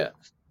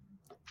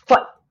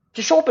but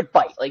to show up and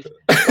fight,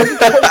 posting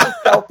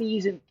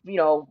selfies and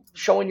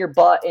showing your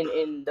butt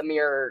in the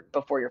mirror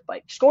before your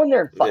fight. Just go in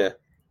there and fight.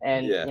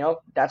 And, Yeah.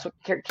 that's what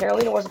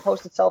Carolina wasn't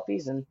posting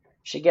selfies, and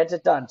she gets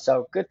it done.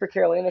 So good for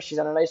Carolina. She's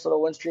on a nice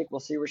little win streak. We'll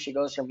see where she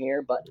goes from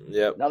here. But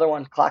Yep. another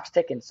one, clock's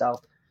ticking. So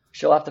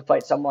she'll have to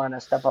fight someone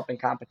to step up in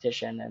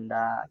competition. And,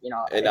 And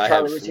if I Charlie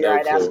have was here, no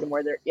I'd ask clue.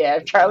 him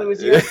if Charlie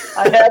was here,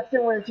 I'd ask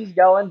him where she's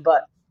going.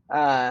 But,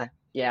 I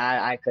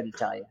couldn't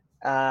tell you.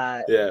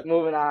 Yeah.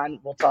 Moving on,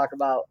 we'll talk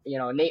about,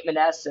 Nate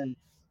Maness and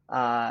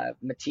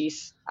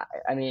Matisse.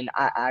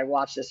 I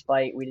watched this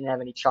fight. We didn't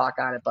have any chalk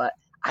on it, but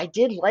I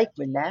did like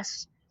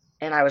Maness,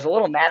 and I was a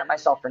little mad at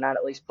myself for not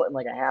at least putting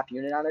like a half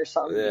unit on there or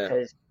something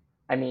because,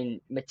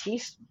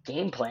 Matisse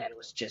game plan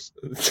was just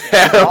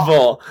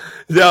terrible.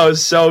 No, it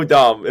was so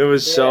dumb. It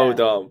was so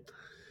dumb.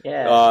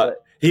 Yeah.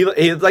 He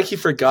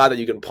forgot that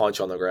you can punch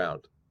on the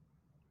ground.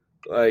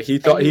 Like he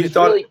thought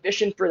really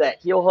fishing for that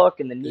heel hook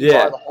and the knee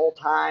bar the whole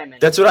time.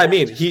 And that's what I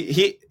mean.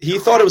 He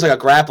thought it was like a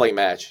grappling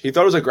match. He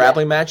thought it was a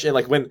grappling match, and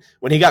like when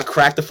he got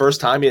cracked the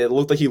first time, it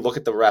looked like he looked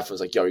at the ref and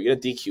was like, "Yo, are you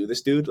gonna DQ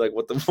this dude? Like,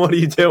 what are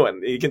you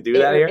doing? You can do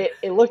that here."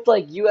 It looked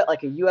like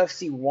like a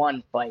UFC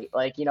 1 fight,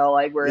 like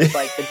where it's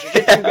like the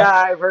jiu-jitsu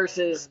guy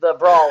versus the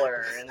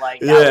brawler, and that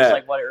was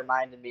like what it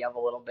reminded me of a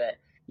little bit.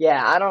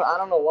 Yeah, I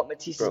don't know what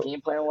Matisse's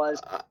game plan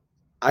was.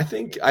 I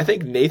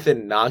think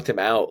Nathan knocked him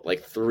out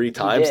like 3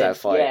 times that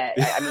fight.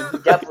 Yeah, he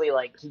definitely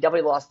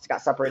lost, got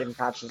separated from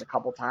consciousness a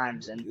couple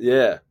times, and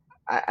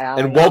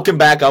and woke him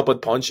back up with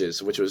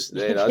punches, which was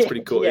that's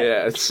pretty cool.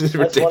 It's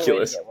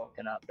ridiculous.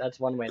 That's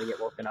one way to get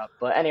woken up.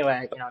 But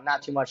anyway,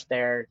 not too much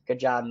there. Good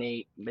job,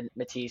 Nate.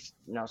 Matisse,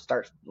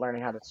 start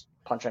learning how to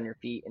punch on your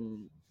feet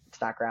and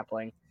stop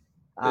grappling.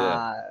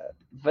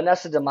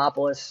 Vanessa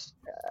Demopoulos.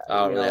 I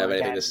don't really have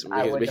anything to.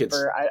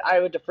 I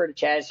would defer to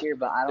Chaz here,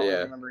 but I don't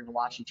really remember even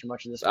watching too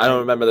much of this fight. I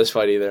don't remember this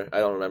fight either. I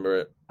don't remember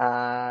it.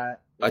 I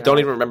don't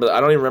even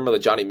remember the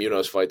Johnny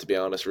Munoz fight, to be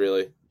honest,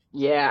 really.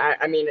 Yeah,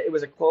 it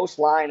was a close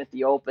line at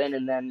the open,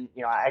 and then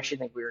I actually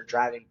think we were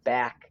driving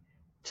back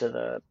to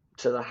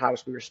the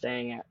house we were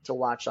staying at to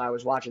watch. I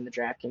was watching the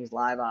DraftKings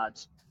live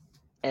odds,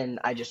 and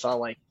I just saw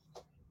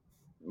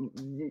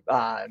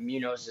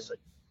Munoz is a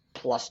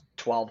plus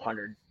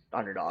 1,200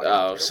 underdog.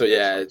 Oh, so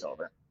it's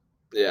over.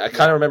 Yeah, I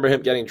kind of remember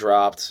him getting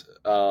dropped,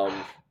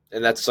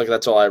 and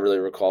that's all I really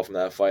recall from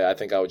that fight. I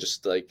think I would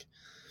just I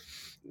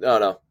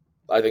don't know.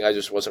 I think I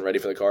just wasn't ready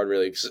for the card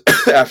really. Cause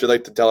after the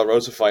De La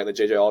Rosa fight and the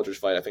JJ Aldridge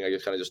fight, I think I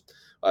just kind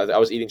of I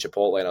was eating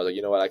Chipotle and I was like,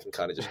 you know what, I can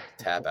kind of just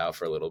tap out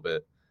for a little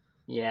bit.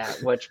 Yeah,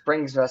 which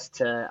brings us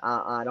to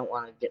I don't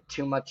want to get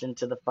too much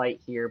into the fight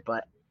here,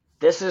 but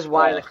this is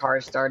why the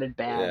card started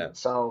bad. Yeah.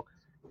 So,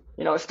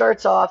 it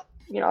starts off.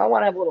 I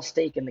want to have a little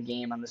stake in the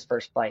game on this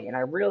first fight, and I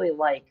really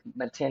like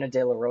Montana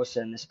De La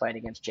Rosa in this fight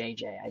against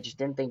JJ. I just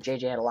didn't think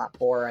JJ had a lot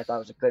for her. I thought it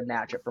was a good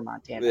matchup for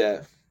Montana.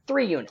 Yeah.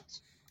 3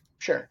 units.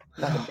 Sure,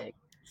 nothing big.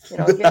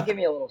 Give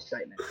me a little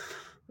excitement.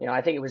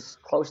 I think it was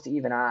close to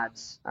even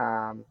odds.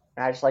 I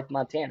just liked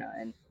Montana.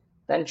 And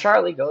then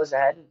Charlie goes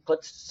ahead and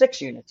puts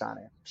 6 units on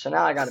it. So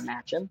now I got to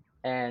match him.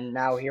 And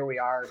now here we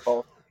are,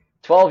 both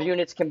 12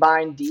 units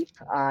combined deep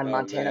on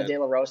Montana De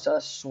La Rosa,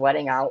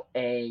 sweating out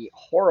a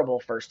horrible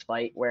first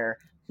fight where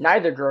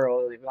neither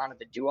girl really wanted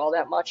to do all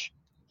that much.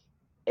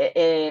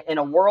 In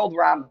a world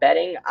where I'm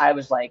betting, I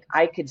was like,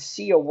 I could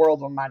see a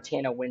world where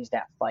Montana wins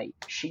that fight.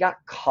 She got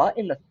cut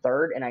in the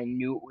third, and I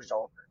knew it was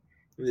over.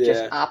 Yeah.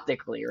 Just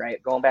optically,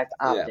 right? Going back to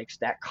optics,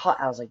 that cut,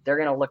 I was like, they're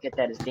going to look at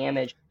that as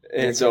damage.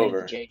 And it's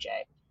over. JJ.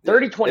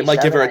 30-27. They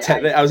might give her a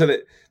 10.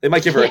 They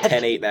might give her a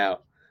 10-8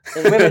 now.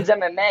 In women's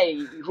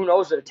MMA, who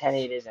knows what a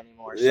 10-8 is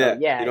anymore? So, you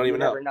don't even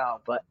never know.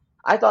 But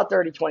I thought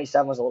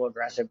 30-27 was a little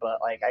aggressive, but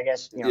I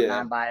guess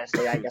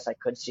non-biasedly, I guess I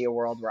could see a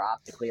world where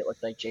optically it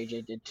looked like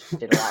JJ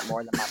did a lot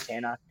more than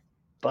Montana.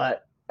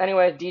 But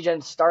anyway,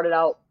 Degens started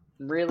out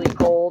really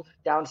cold,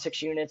 down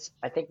 6 units.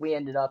 I think we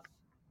ended up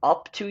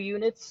 2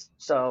 units.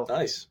 So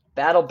nice.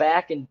 Battle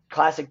back in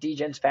classic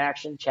Degens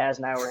faction. Chaz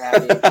and I were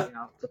happy,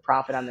 to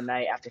profit on the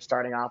night after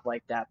starting off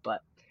like that.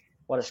 But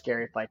what a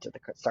scary fight to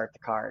start the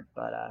card.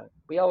 But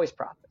we always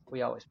profit.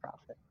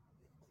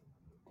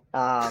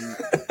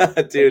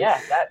 Dude,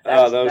 that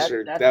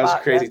was a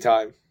crazy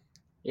time.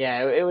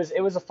 Yeah, it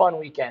was a fun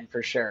weekend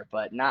for sure,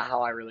 but not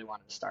how I really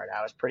wanted to start.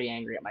 I was pretty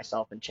angry at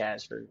myself and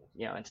Chaz for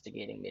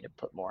instigating me to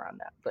put more on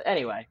that. But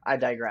anyway, I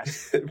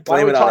digress. Why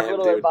don't we talk a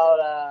little bit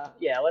about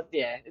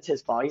it's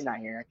his fault. He's not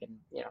here. I can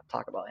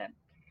talk about him.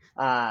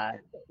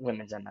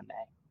 Women's MMA.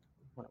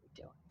 What are we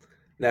doing?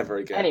 Never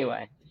again.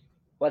 Anyway,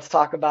 let's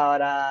talk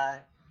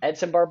about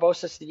Edson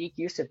Barboza, Sadiq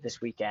Yusuff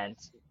this weekend.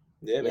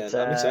 Yeah, man,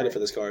 I'm excited for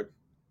this card.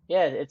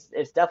 Yeah,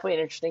 it's definitely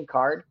an interesting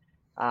card.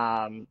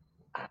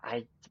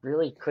 I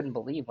really couldn't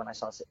believe when I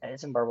saw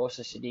Edson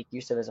Barboza, Sadiq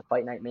Yusuff as a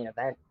fight night main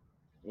event.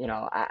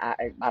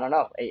 I don't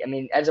know.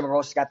 Edson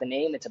Barboza's got the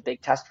name. It's a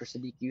big test for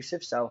Sadiq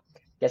Yusuff, so I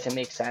guess it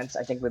makes sense.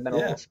 I think we've been a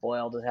little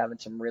spoiled with having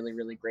some really,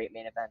 really great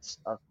main events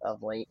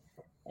of late.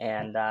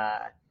 And,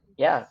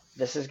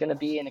 this is going to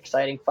be an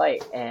exciting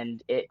fight.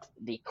 And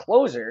the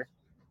closer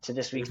to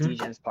this week's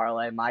Degens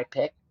parlay, my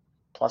pick,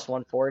 plus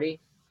 140,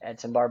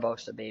 Edson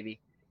Barboza,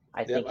 baby.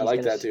 I think I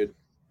like that, dude.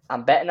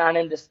 I'm betting on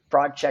him to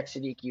fraud check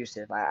Sadiq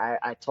Yusuff.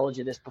 I told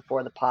you this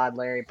before the pod,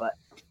 Larry, but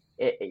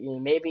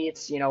maybe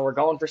it's, we're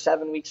going for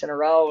 7 weeks in a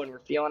row and we're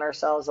feeling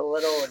ourselves a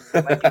little and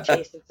we might be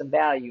chasing some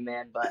value,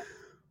 man. But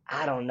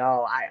I don't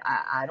know.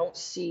 I don't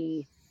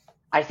see.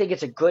 I think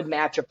it's a good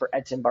matchup for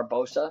Edson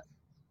Barboza.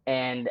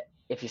 And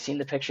if you've seen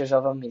the pictures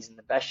of him, he's in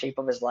the best shape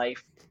of his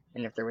life.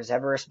 And if there was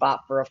ever a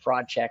spot for a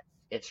fraud check,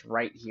 it's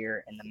right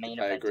here in the main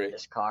I event of agree.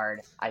 this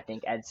card. I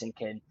think Edson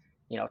could,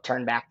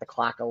 turn back the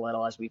clock a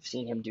little, as we've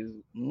seen him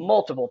do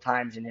multiple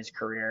times in his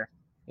career.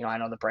 I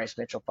know the Bryce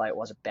Mitchell fight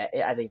was a bad.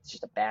 I think it's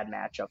just a bad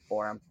matchup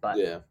for him. But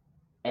Yeah.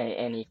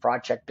 and he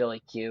fraud checked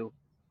Billy Q.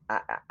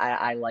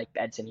 I like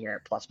Edson here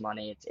at plus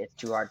money. It's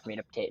too hard for me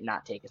to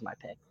not take as my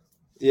pick.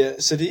 Yeah,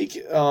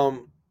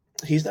 Sadiq.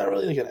 He's not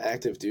really like an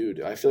active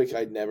dude. I feel like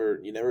you never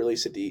really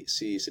see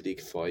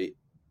Sadiq fight.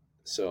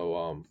 So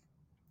I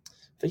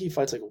think he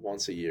fights like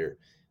once a year,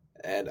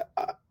 and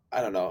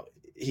I don't know.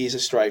 He's a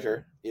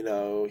striker.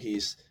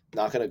 He's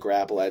not going to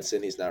grapple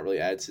Edson. He's not really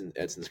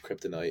Edson's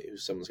kryptonite.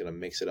 Who's someone's going to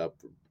mix it up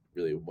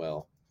really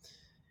well.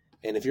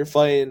 And if you're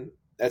fighting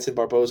Edson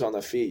Barboza on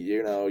the feet,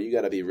 you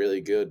got to be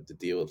really good to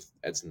deal with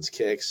Edson's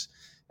kicks.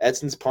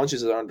 Edson's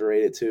punches are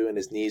underrated too, and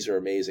his knees are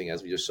amazing,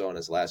 as we just saw in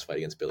his last fight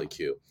against Billy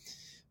Q.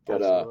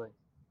 But Absolutely.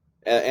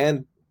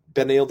 And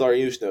Beneil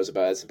Dariush knows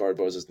about Edson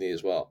Barboza's knee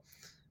as well.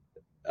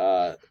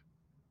 Yeah.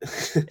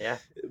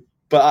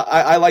 But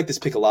I like this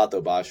pick a lot,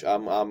 though, Bosh.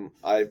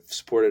 I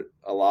support it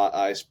a lot.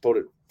 I support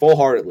it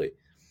full-heartedly.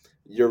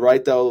 You're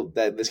right, though,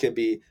 that this can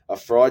be a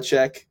fraud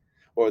check,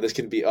 or this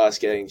can be us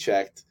getting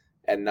checked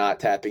and not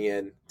tapping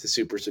in to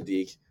Super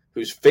Sadiq,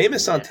 who's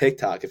famous on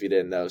TikTok, if you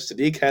didn't know.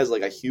 Sadiq has,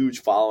 like, a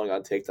huge following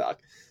on TikTok.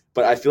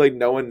 But I feel like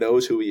no one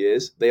knows who he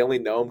is. They only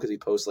know him because he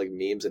posts, like,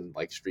 memes and,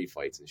 like, street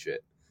fights and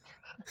shit.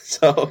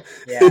 So,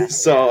 yeah.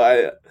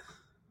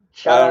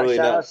 Shout out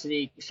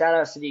Sadiq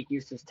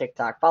Yusuff's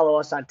TikTok. Follow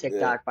us on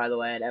TikTok, by the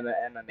way, at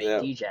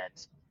MMA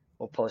Degens.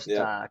 We'll post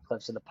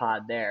clips of the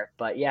pod there.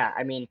 But yeah,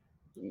 I mean,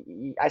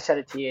 I said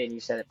it to you and you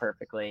said it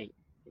perfectly.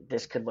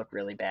 This could look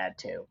really bad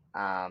too,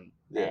 and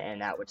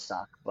that would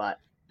suck. But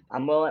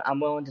I'm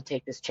willing to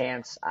take this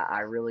chance. I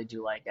really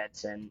do like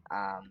Edson.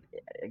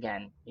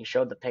 Again, he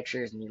showed the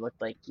pictures and he looked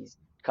like he's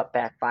cut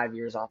back 5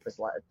 years off his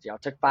life.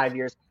 Took 5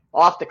 years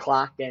off the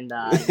clock and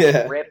he's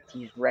ripped.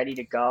 He's ready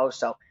to go.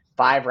 So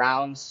 5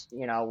 rounds,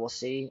 we'll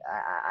see.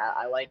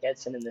 I like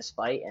Edson in this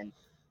fight, and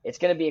it's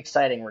going to be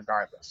exciting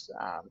regardless.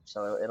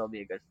 So it'll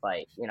be a good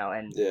fight,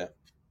 and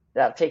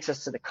that takes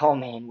us to the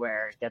co-main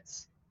where it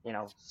gets,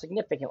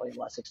 significantly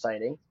less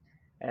exciting.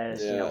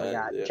 As we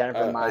got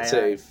Jennifer Maia.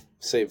 I'd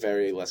say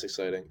very less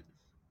exciting.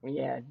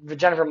 Yeah,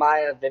 Jennifer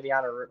Maia,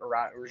 Viviana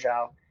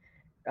Rujao.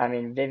 I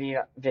mean,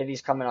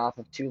 Vivi's coming off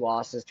of 2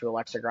 losses to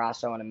Alexa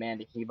Grasso and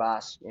Amanda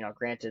Ribas.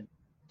 Granted,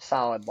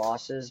 solid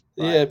losses.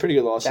 Yeah, pretty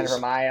good losses. Jennifer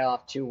Maia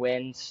off 2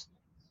 wins.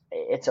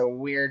 It's a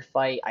weird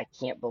fight. I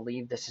can't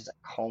believe this is a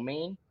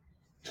co-main.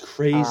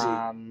 Crazy.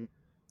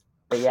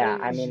 But yeah,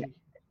 I mean,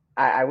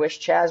 I wish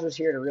Chaz was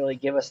here to really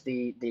give us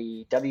the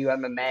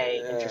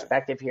WMMA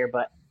introspective here.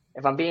 But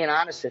if I'm being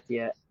honest with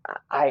you,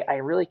 I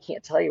really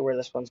can't tell you where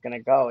this one's going to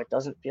go. It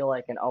doesn't feel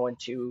like an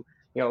 0-2.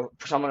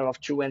 For someone with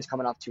 2 wins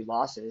coming off 2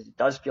 losses, it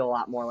does feel a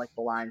lot more like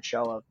the line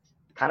show of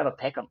kind of a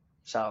pick 'em.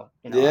 So,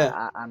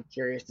 I'm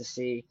curious to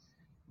see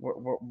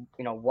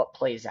what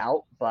plays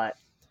out. But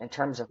in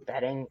terms of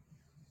betting,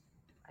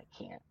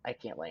 I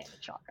can't lay any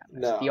chalk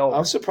on this. No,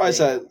 I'm surprised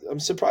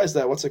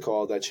that what's it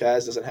called? That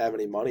Chaz doesn't have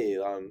any money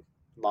on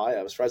Maia.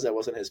 I'm surprised that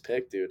wasn't his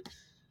pick, dude.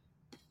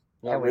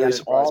 Yeah, we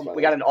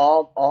got an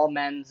all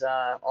men's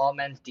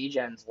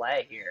Degens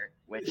leg here,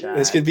 which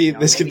this could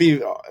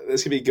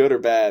be good or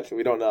bad.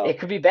 We don't know. It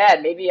could be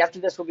bad. Maybe after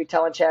this we'll be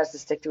telling Chaz to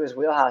stick to his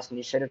wheelhouse and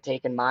he should have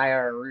taken Maia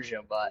or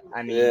Araujo. But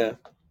I mean,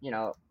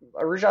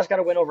 Araujo's got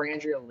to win over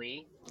Andrea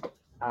Lee.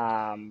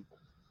 I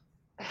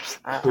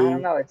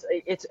don't know.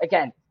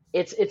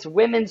 It's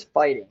women's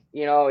fighting.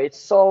 It's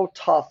so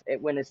tough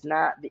when it's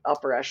not the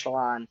upper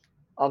echelon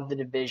of the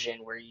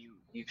division where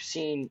you've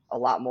seen a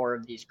lot more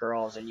of these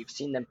girls and you've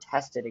seen them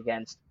tested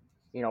against,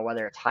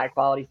 whether it's high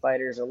quality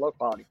fighters or low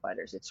quality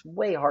fighters. It's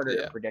way harder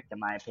to predict in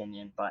my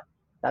opinion, but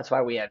that's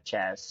why we have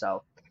Chaz.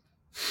 So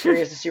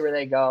curious to see where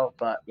they go,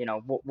 but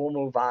we'll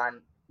move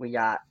on. We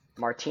got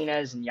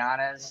Martinez and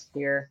Yanez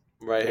here.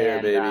 Right here,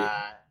 baby.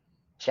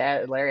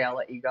 Chad, Larry, I'll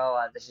let you go.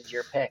 This is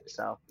your pick,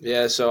 so.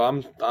 Yeah, so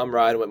I'm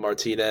riding with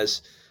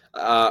Martinez.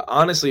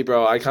 Honestly,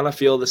 bro, I kind of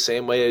feel the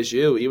same way as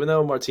you. Even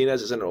though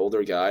Martinez is an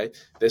older guy,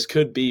 this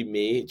could be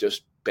me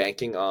just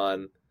banking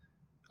on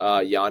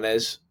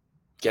Yanez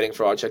getting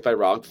fraud checked by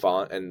Rob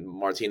Font and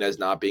Martinez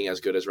not being as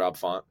good as Rob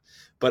Font.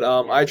 But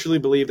I truly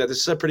believe that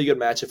this is a pretty good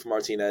matchup for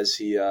Martinez.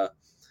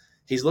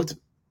 He's looked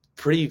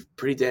pretty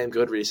damn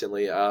good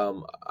recently.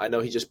 I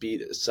know he just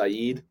beat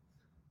Saeed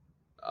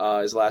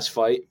his last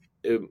fight.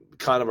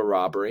 Kind of a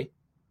robbery,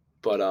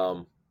 but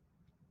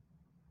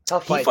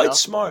tough fight, he fights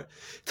smart.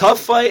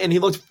 Tough fight, and he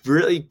looked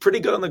really pretty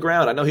good on the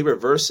ground. I know he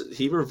reversed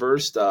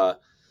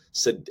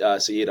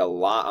Saeed a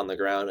lot on the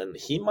ground, and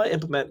he might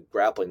implement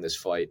grappling this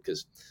fight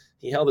because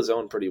he held his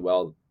own pretty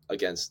well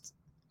against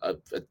a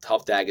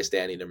tough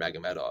Dagestani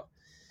Nurmagomedov.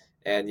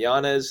 And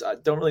Yanez, I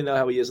don't really know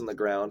how he is on the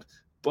ground,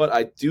 but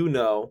I do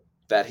know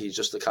that he's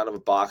just a kind of a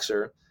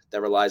boxer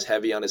that relies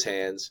heavy on his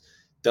hands,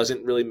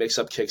 doesn't really mix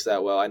up kicks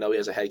that well. I know he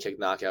has a head kick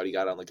knockout he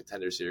got on the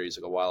Contender Series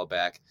like a while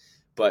back,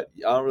 but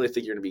I don't really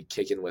think you're going to be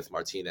kicking with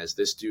Martinez.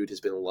 This dude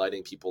has been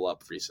lighting people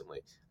up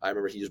recently. I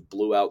remember he just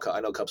blew out, I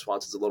know Cub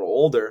Swanson's a little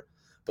older,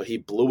 but he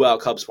blew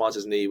out Cub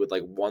Swanson's knee with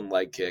like one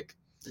leg kick.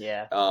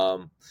 Yeah.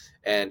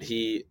 And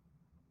he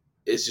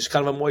is just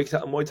kind of a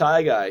Muay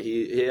Thai guy.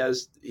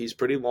 He's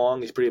pretty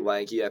long, he's pretty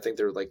lanky. I think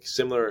they're like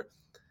similar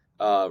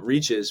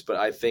reaches, but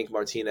I think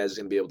Martinez is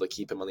going to be able to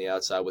keep him on the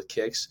outside with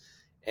kicks,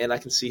 and I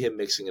can see him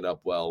mixing it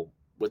up well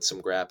with some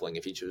grappling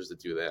if he chooses to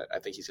do that. I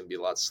think he's going to be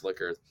a lot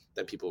slicker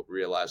than people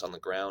realize on the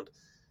ground.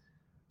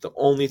 The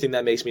only thing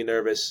that makes me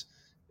nervous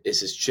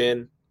is his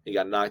chin. He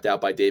got knocked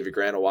out by David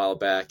Grant a while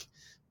back,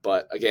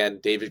 but again,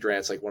 David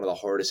Grant's like one of the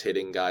hardest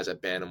hitting guys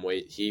at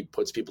bantamweight. He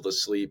puts people to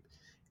sleep,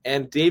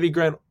 and David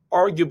Grant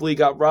arguably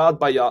got robbed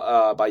by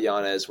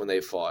Yanez when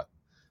they fought.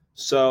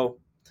 So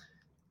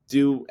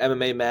do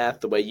MMA math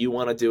the way you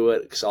want to do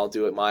it, because I'll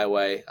do it my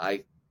way.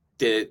 I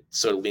did it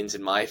sort of leans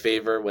in my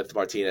favor with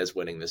Martinez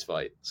winning this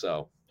fight.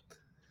 So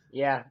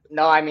yeah,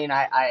 no, I mean,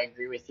 I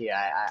agree with you.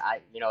 I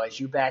as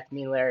you back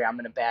me, Larry, I'm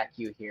going to back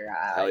you here.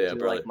 I do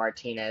brother. like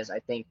Martinez. I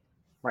think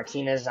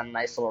Martinez is on a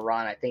nice little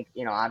run. I think,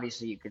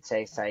 obviously you could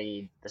say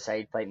the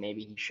Said fight,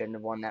 maybe he shouldn't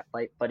have won that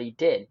fight, but he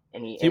did.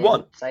 And he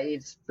won.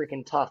 Said's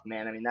freaking tough,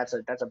 man. I mean, that's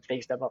a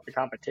big step up the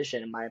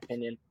competition, in my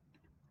opinion.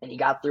 And he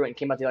got through it and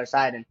came out the other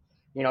side. And,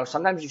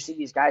 sometimes you see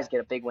these guys get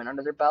a big win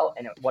under their belt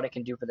and what it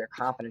can do for their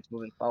confidence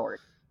moving forward.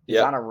 He's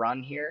on a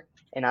run here.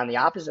 And on the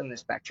opposite end of the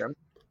spectrum,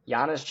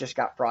 Yanez just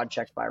got fraud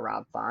checked by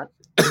Rob Font.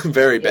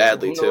 Very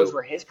badly, too. Who knows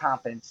where his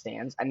confidence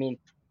stands? I mean,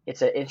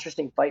 it's an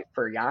interesting fight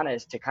for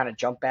Yanez to kind of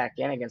jump back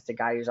in against a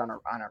guy who's on a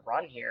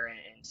run here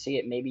and see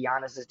it. Maybe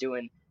Yanez is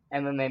doing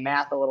MMA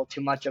math a little too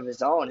much of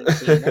his own and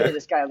seeing, hey,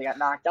 this guy got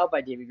knocked out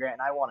by Davey Grant,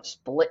 and I want a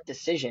split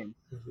decision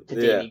to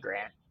Davey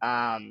Grant.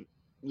 I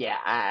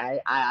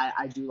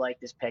do like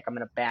this pick. I'm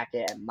going to back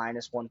it at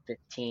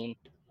 -115.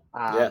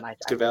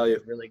 It's good value.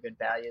 It's really good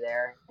value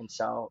there. And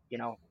so,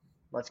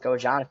 let's go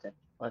Jonathan.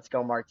 Let's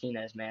go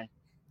Martinez, man.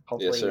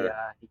 Hopefully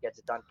he gets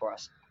it done for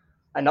us.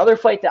 Another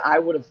fight that I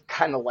would have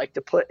kind of liked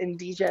to put in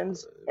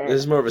Degens, this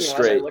is more of a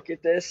straight. As I look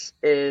at this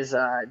is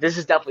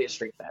definitely a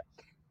straight bet.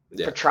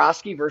 Yeah.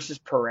 Petroski versus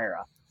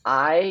Pereira.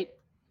 I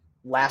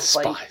was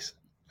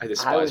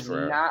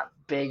Pereira. Not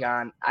big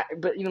on,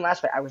 but even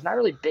last fight, I was not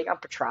really big on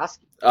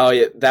Petroski. Oh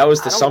yeah, that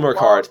was the summer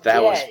card.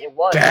 That was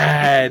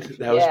bad.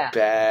 That was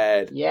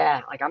bad.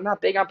 Yeah, like I'm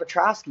not big on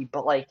Petroski,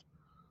 but like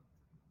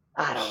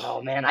I don't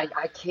know, man. I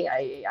can't.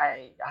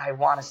 I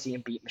want to see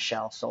him beat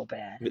Michelle so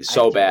bad.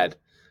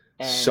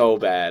 So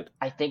bad.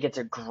 I think it's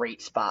a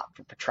great spot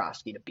for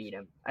Petroski to beat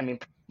him. I mean,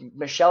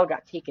 Michelle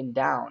got taken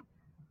down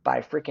by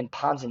freaking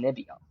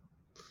Ponzinibbio.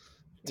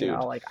 Dude,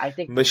 I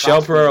think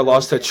Michelle Pereira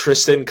lost to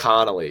Tristan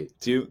Connolly.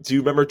 Do you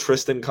remember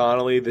Tristan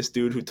Connolly, this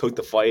dude who took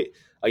the fight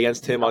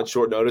against him on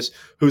short notice?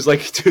 Who's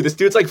like, dude, this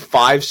dude's like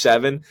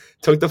 5'7",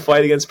 took the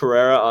fight against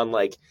Pereira on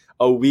like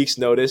a week's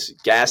notice,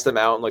 gassed him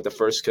out in like the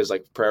first, because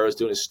like Pereira's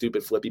doing his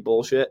stupid flippy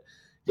bullshit.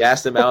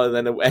 Gassed him out, and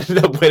then it ended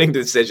up winning the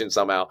decision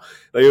somehow.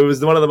 Like, it was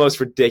one of the most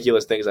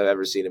ridiculous things I've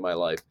ever seen in my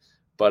life.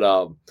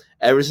 But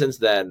ever since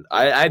then,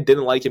 I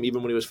didn't like him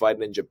even when he was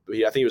fighting in Japan.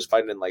 I think he was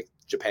fighting in like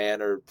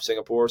Japan or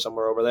Singapore,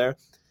 somewhere over there.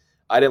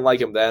 I didn't like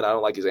him then. I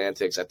don't like his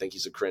antics. I think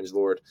he's a cringe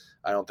lord.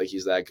 I don't think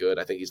he's that good.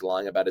 I think he's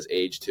lying about his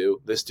age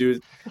too. This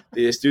dude's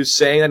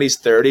saying that he's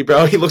 30,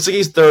 bro. He looks like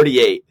he's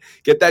 38.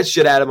 Get that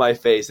shit out of my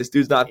face. This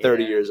dude's not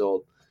 30 years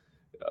old.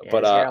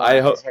 But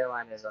I hope his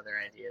hairline has other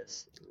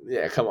ideas.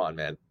 Yeah, come on,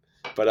 man.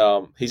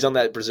 But he's on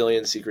that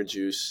Brazilian secret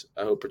juice.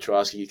 I hope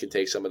Petroski can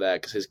take some of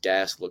that, because his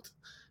gas looked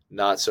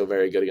not so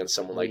very good against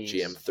someone like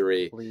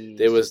GM3.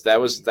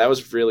 That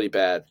was really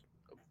bad.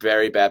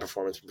 Very bad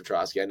performance from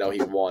Petroski. I know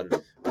he won,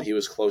 but he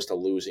was close to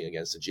losing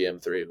against the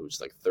GM3, who's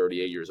like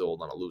 38 years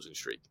old on a losing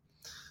streak.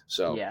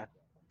 So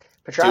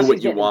do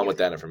what you want with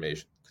that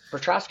information.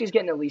 Petroski's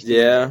getting at least a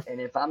unit,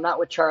 and if I'm not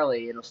with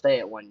Charlie, it'll stay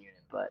at 1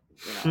 unit, but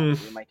we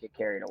might get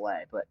carried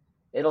away. But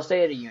it'll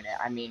stay at a unit.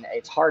 I mean,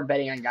 it's hard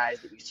betting on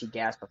guys that you see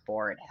gas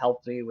before. It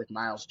helped me with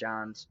Miles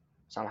Johns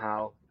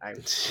somehow. I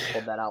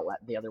pulled that out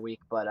the other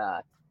week. But,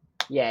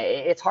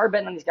 it's hard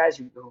betting on these guys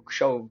who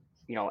show,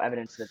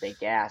 evidence that they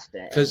gassed.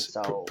 Because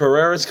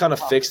Pereira's kind of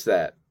fixed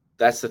that.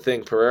 That's the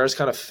thing. Pereira's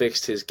kind of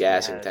fixed his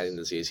gassing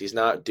tendencies. He's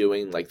not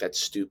doing, like, that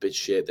stupid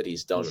shit that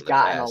he's done in the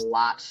past. He's gotten a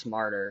lot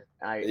smarter.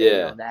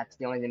 That's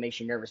the only thing that makes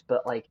you nervous.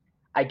 But, like,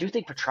 I do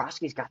think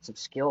Petroski's got some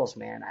skills,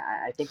 man.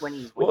 I think when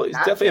he's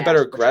definitely a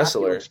better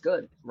wrestler. Looks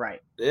good,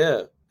 right?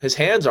 Yeah, his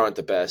hands aren't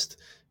the best.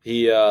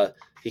 He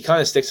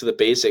kind of sticks to the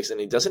basics,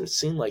 and he doesn't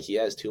seem like he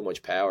has too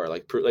much power.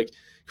 Like,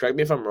 correct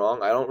me if I'm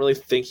wrong. I don't really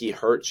think he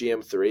hurt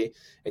GM3,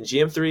 and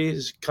GM3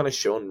 has kind of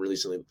shown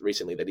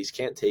recently that he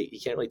can't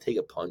really take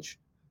a punch.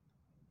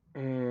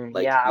 Again,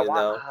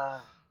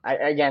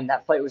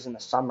 that fight was in the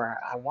summer.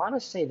 I want to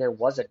say there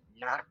was a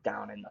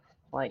knockdown in the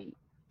fight.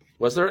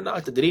 Was there a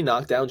knock? Did he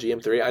knock down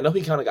GM3? I know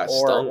he kind of got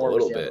stung a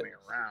little bit.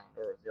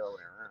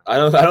 I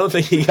don't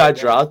think he got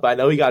dropped, but I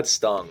know he got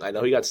stung. I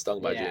know he got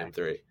stung by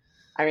GM3.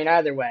 I mean,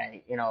 either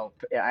way,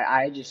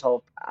 I just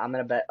hope I'm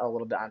gonna bet a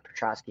little bit on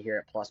Petroski here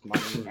at plus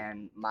money,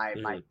 and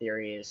my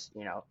theory is,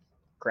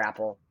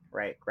 grapple,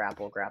 right?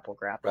 Grapple,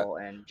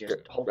 and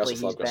just hopefully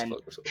he's been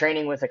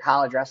training with a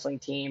college wrestling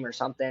team or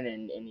something,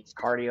 and his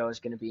cardio is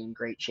gonna be in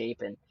great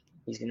shape, and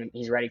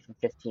he's ready for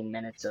 15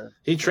 minutes of.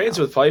 He trains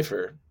with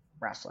Pfeiffer.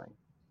 Wrestling.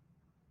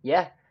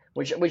 Yeah,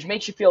 which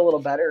makes you feel a little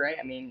better, right?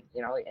 I mean,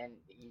 and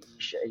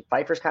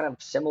Pfeiffer's kind of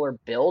similar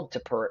build to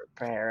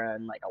Pereira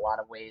in like a lot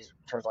of ways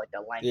in terms of like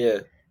the length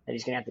that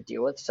he's gonna have to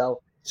deal with.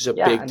 So he's a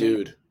big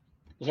dude.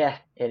 Yeah,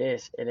 it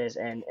is,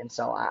 and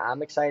so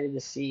I'm excited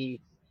to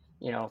see,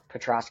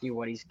 Petroski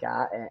what he's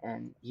got,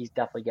 and he's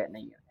definitely getting a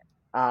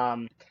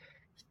unit.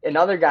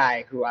 Another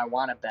guy who I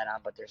want to bet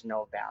on, but there's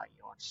no value.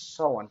 It's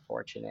so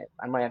unfortunate.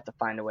 I might have to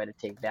find a way to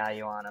take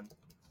value on him.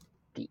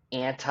 The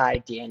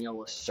anti-Daniel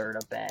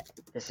Lacerda bet.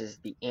 This is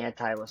the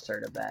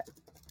anti-Lacerda bet.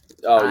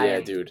 Oh, yeah,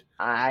 dude.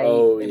 I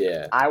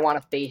want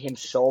to fade him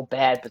so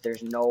bad, but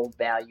there's no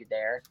value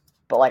there.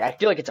 But, like, I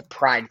feel like it's a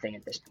pride thing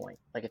at this point.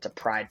 Like, it's a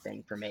pride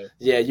thing for me.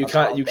 Yeah, you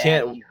can't.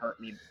 He hurt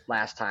me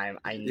last time.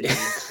 I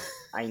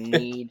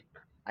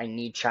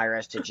need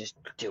Chairez to just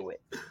do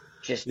it.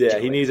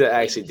 He needs to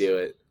actually do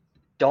it.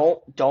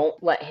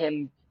 Don't let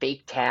him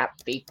fake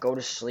tap, fake go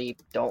to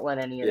sleep. Don't let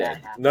any of that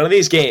happen. None of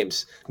these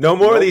games. No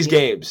more of these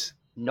games.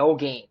 No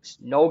games.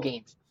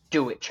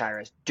 Do it,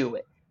 Chairez. Do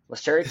it.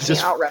 Lacerda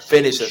can't out-wrestle.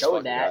 Finish this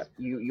showed that.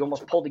 You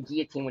almost pulled a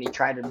guillotine when he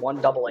tried in one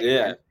double leg.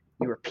 Yeah.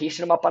 You were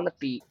piecing him up on the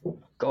feet.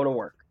 Go to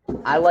work.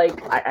 I'm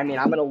gonna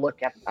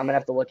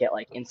have to look at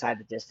like inside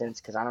the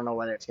distance because I don't know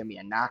whether it's gonna be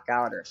a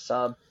knockout or a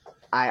sub.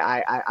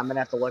 I'm gonna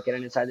have to look at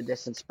an inside the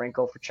distance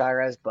sprinkle for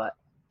Chairez, but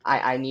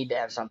I need to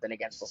have something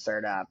against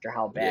Lacerda after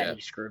how bad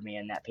he screwed me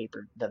in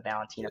the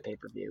Valentina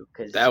pay-per-view.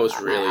 Because that was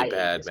really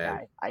bad,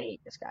 man. I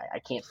hate this guy. I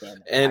can't stand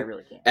him. And I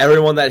really can't.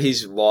 Everyone that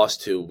he's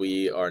lost to,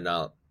 we are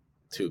not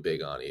too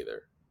big on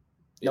either.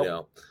 You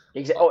know.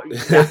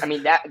 Exactly.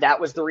 That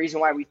was the reason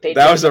why we paid.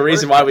 That was the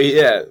reason why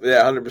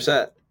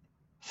 100%.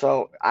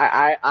 So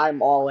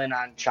I'm all in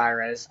on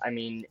Chairez. I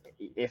mean,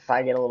 if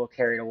I get a little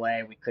carried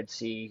away, we could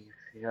see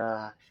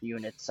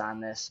units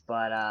on this,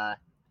 but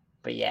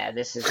yeah,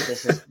 this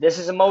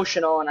is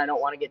emotional, and I don't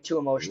want to get too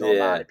emotional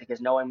about it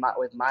because knowing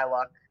with my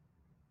luck,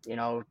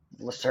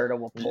 Lacerda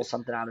will pull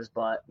something out of his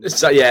butt.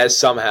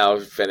 Somehow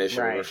finish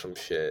him or some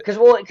shit.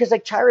 Because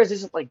like Chairez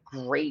isn't like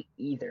great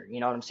either.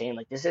 You know what I'm saying?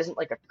 Like this isn't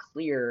like a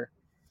clear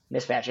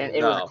mismatch, and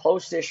it was a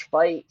close-ish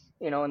fight.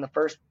 In the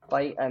first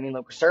fight, I mean,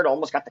 like Lacerda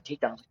almost got the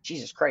takedown. I was like,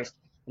 Jesus Christ!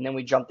 And then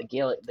we jumped the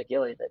gilly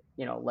that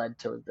led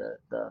to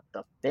the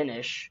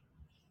finish.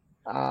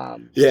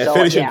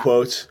 Finishing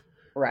quotes.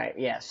 Right.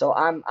 Yeah. So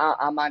I'm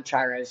on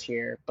Chairez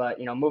here, but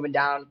moving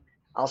down,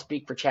 I'll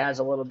speak for Chaz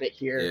a little bit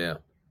here. Yeah.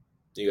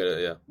 You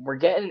gotta. Yeah. We're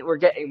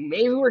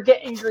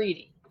getting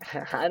greedy.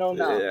 I don't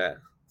know. Yeah.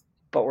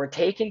 But we're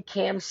taking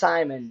Cam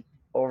Saaiman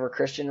over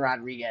Christian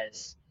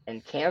Rodriguez,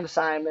 and Cam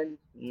Saaiman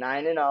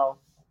 9-0.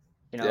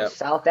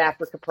 South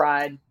Africa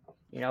pride.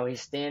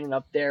 He's standing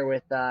up there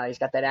with. He's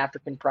got that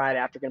African pride,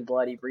 African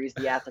blood. He breathes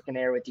the African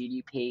air with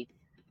DDP.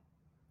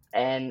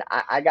 And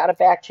I got to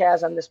back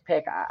Chaz on this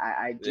pick.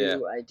 I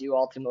do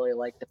ultimately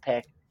like the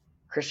pick.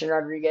 Christian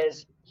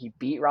Rodriguez, he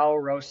beat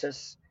Raul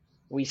Rosas.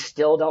 We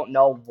still don't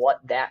know what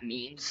that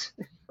means,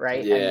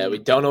 right? Yeah, we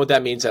don't know what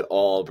that means at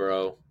all,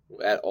 bro.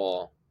 At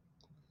all.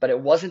 But it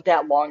wasn't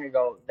that long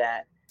ago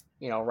that,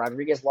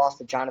 Rodriguez lost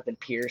to Jonathan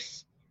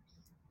Pierce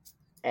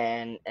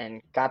and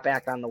got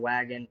back on the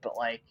wagon. But,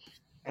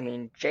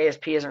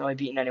 JSP hasn't really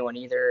beaten anyone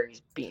either.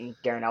 He's beaten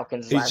Darren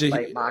Elkins last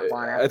fight,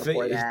 Mach-1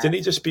 before that. Didn't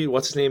he just beat,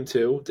 what's his name,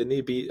 too? Didn't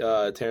he beat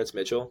Terrence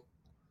Mitchell?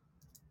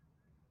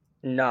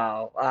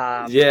 No.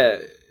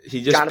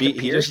 He just Jonathan beat...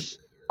 Pierce? He just...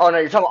 Oh, no,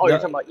 you're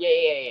talking about...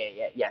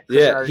 Yeah.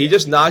 Yeah, he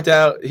just knocked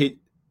out...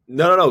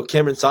 No,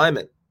 Cameron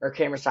Saaiman. Or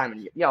Cameron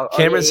Saaiman.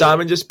 Cameron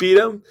Saaiman just beat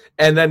him,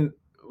 and then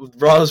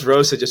Raul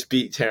Rosa just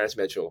beat Terrence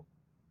Mitchell.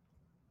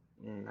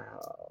 No.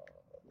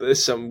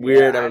 There's some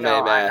weird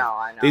MMA math.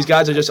 I know. These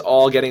guys are just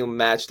all getting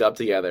matched up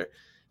together.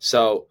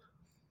 So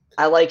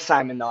I like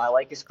Saaiman though. I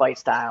like his fight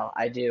style.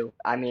 I do.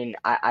 I mean,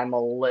 I'm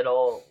a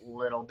little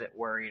bit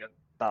worried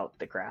about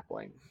the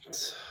grappling.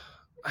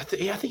 I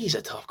think he's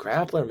a tough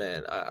grappler,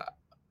 man.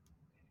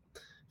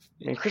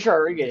 Christian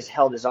Rodriguez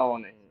held his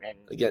own and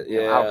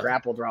out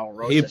grappled Raul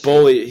Rosas.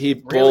 He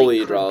bullied really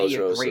Raul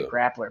Rosas. Great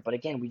grappler, but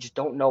again, we just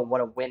don't know what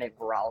a win at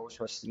Raul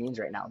Rosas means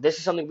right now. This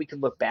is something we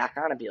could look back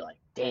on and be like,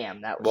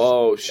 "Damn, that was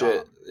whoa, dumb."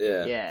 shit,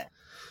 yeah." Yeah.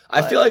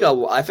 I feel like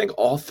I think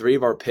all three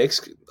of our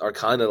picks are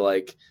kind of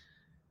like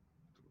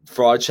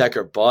fraud check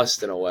or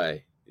bust in a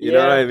way. You know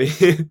what I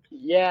mean?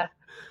 Yeah.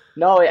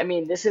 No, I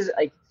mean this is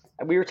like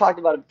we were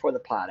talking about it before the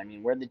pod. I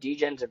mean, where the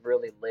Degens have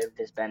really lived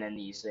has been in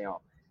these,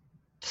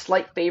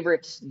 slight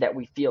favorites that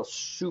we feel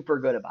super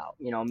good about.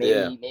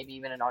 Maybe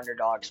even an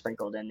underdog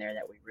sprinkled in there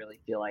that we really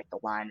feel like the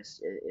line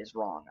is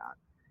wrong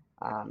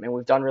And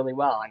we've done really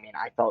well. I mean,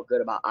 I felt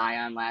good about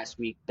Ion last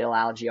week. Bill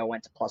Algeo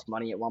went to plus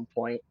money at one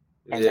point,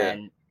 and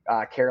then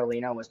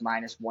Carolina was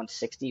minus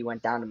 160,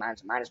 went down to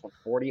minus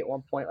 140 at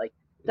one point. Like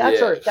that's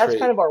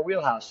kind of our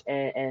wheelhouse.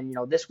 And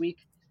this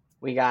week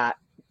we got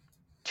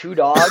 2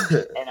 dogs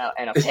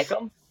and a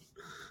pick'em.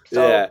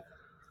 So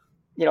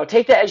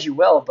take that as you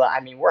will, but I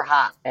mean we're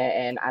hot,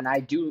 and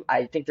I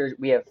think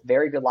we have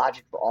very good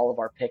logic for all of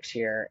our picks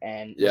here,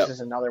 and this is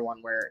another one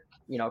where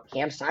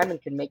Cam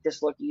Saaiman can make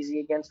this look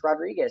easy against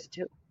Rodriguez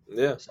too.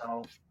 Yeah.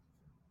 So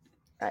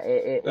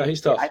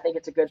he's tough. I think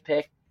it's a good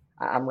pick.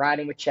 I'm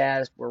riding with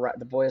Chaz.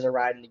 The boys are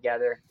riding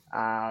together,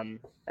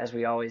 as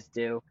we always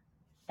do.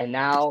 And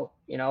now,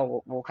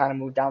 we'll kind of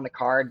move down the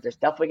card. There's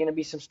definitely going to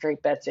be some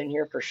straight bets in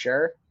here for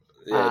sure.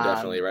 Yeah,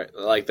 definitely, right.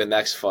 Like the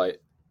next fight.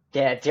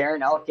 Yeah,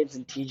 Darren Elkins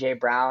and TJ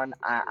Brown.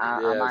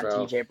 I'm on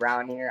TJ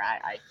Brown here.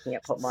 I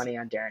can't put money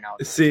on Darren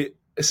Elkins.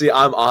 See,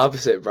 I'm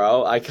opposite,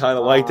 bro. I kind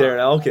of like Darren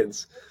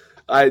Elkins.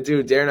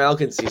 Darren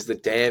Elkins, he's the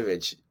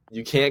damage.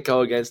 You can't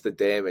go against the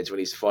damage when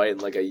he's fighting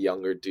like a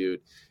younger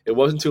dude. It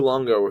wasn't too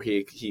long ago where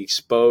he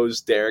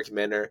exposed Derek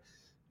Minner.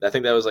 I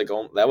think that was I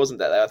think that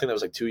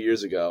was like 2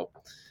 years ago.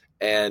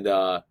 And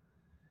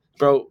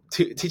bro,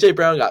 TJ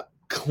Brown got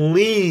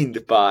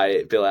cleaned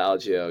by Bill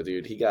Algeo,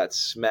 dude. He got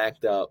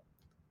smacked up.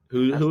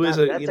 He's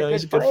a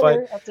good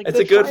fighter. It's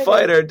a good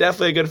fighter,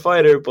 definitely a good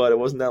fighter, but it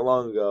wasn't that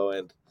long ago.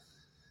 And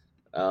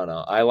I don't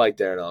know. I like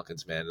Darren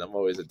Elkins, man. I'm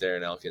always a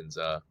Darren Elkins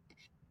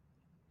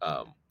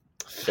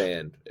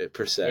fan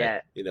per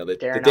se. Yeah,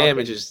 the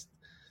damage is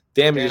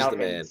the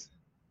man.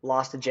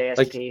 Lost to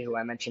JSP, who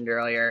I mentioned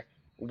earlier.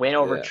 Win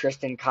over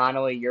Tristan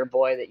Connolly, your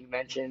boy that you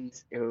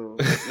mentioned, who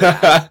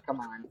come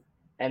on.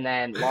 And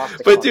then lost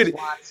to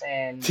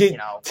Swanson.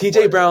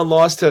 TJ Brown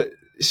lost to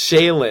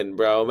Shaylin,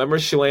 bro. Remember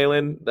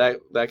Shaylin,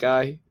 that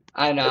guy?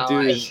 I know. That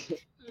dude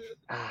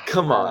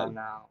come on.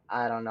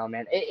 I don't know,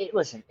 man.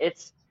 Listen,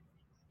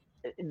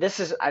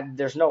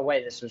 there's no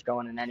way this was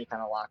going in any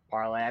kind of lock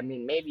parlay. I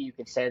mean, maybe you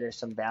could say there's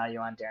some value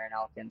on Darren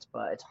Elkins,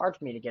 but it's hard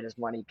for me to get his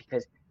money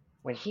because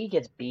when he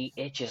gets beat,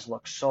 it just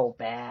looks so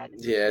bad.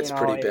 Yeah, it's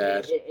pretty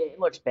bad. It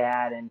looks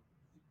bad, and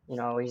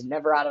he's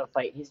never out of a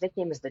fight. His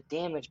nickname is the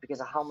Damage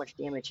because of how much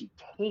damage he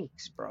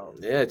takes, bro.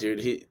 Yeah, dude.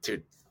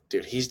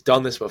 He's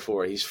done this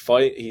before. He's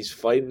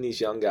fighting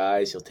these young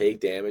guys. He'll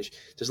take damage.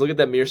 Just look at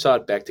that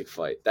Mirsad Bektik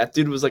fight. That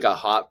dude was like a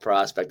hot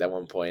prospect at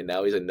one point.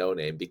 Now he's a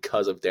no-name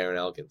because of Darren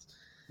Elkins.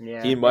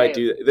 Yeah, he might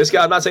do this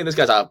guy. I'm not saying this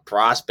guy's a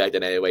prospect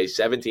in any way.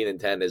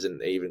 17-10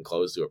 isn't even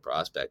close to a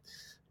prospect,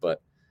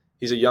 but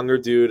he's a younger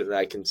dude, and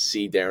I can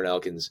see Darren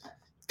Elkins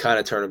kind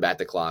of turning back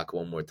the clock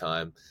one more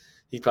time.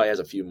 He probably has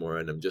a few more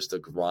in him just to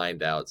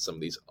grind out some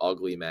of these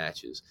ugly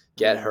matches.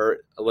 Get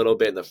hurt a little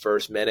bit in the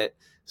first minute,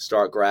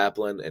 start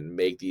grappling, and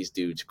make these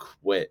dudes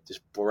quit.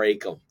 Just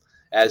break them.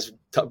 As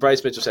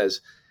Bryce Mitchell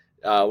says,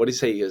 what did he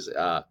say? He goes,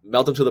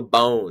 melt them to the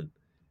bone.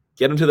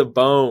 Get them to the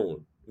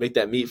bone. Make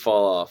that meat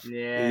fall off.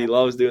 Yeah. He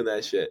loves doing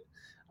that shit.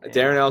 Yeah.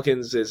 Darren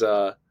Elkins is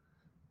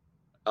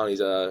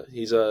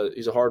he's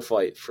a hard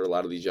fight for a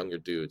lot of these younger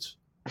dudes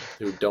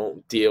who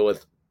don't deal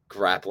with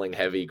grappling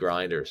heavy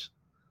grinders.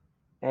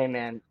 Hey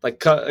man, like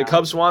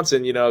Cub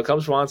Swanson,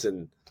 Cub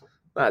Swanson,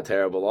 not a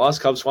terrible loss.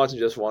 Cub Swanson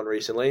just won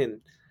recently,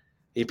 and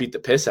he beat the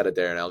piss out of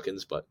Darren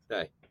Elkins. But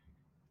hey,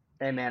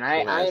 man,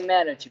 I ain't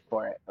mad at you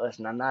for it.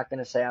 Listen, I'm not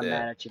gonna say I'm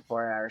mad at you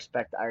for it.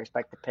 I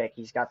respect the pick.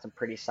 He's got some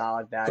pretty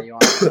solid value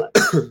on it,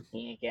 but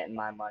he ain't getting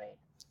my money.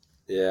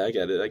 Yeah, I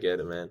get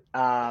it, man.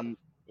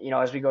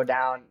 As we go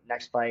down,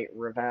 next fight,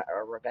 Raven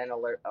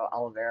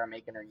Oliveira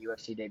making her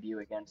UFC debut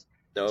against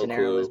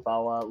Gennaro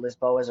Lisboa.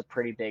 Lisboa is a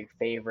pretty big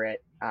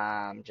favorite.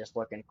 Just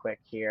looking quick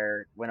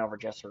here, went over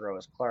Jessica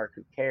Rose Clark.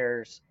 Who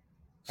cares?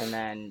 And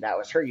then that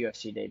was her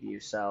UFC debut.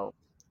 So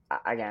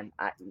again,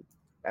 I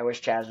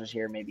wish Chaz was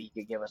here. Maybe he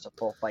could give us a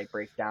full fight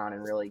breakdown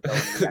and really go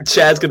into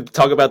Chaz could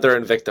talk about their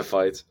Invicta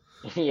fights.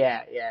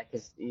 Yeah,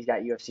 because he's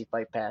got UFC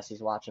Fight Pass.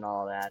 He's watching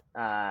all of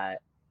that.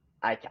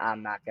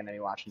 I'm not going to be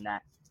watching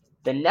that.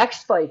 The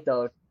next fight,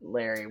 though,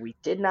 Larry, we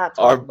did not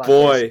talk about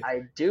this.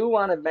 I do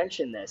want to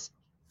mention this.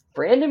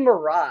 Brandon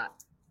Marotte,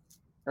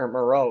 I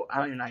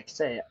don't even know how to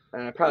say it.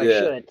 I probably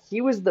should.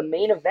 He was the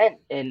main event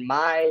in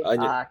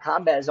my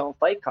Combat Zone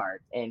fight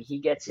card, and he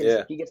gets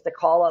the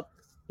call up.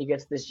 He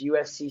gets this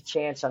UFC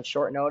chance on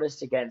short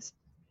notice against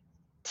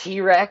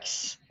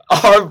T-Rex.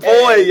 Our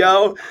boy,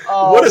 yo.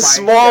 What a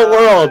small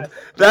world.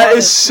 That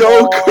is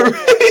so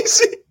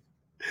crazy.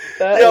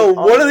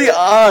 What are the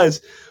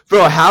odds?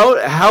 Bro,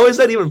 how is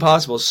that even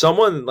possible?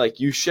 Someone,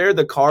 you shared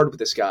the card with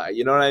this guy,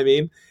 you know what I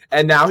mean?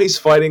 And now he's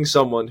fighting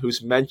someone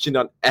who's mentioned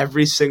on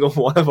every single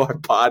one of our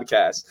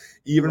podcasts,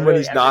 even when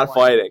he's not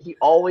fighting. He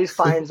always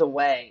finds a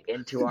way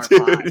into our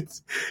pod.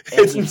 It's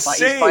insane.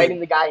 He's fighting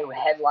the guy who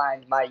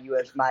headlined my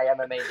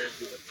MMA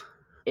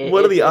debut.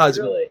 What are the odds?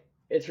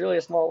 It's really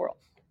a small world.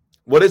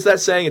 What is that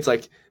saying? It's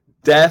like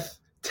death,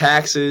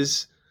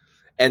 taxes,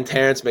 and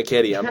Terrence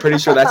McKinney. I'm pretty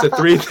sure that's the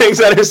three things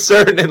that are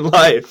certain in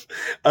life.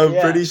 I'm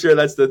pretty sure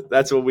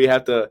that's what we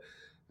have to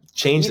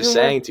changed the Even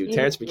saying to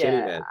Terrence McKinney,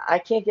 yeah, man. I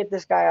can't get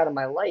this guy out of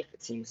my life.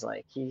 It seems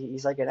like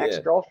he's like an Yeah.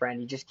 ex-girlfriend.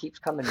 He just keeps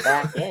coming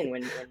back in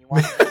when you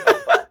want to leave him.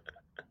 But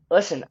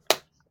listen,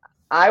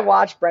 I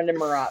watched Brendan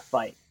Marotte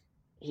fight.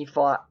 He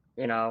fought,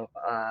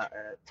 a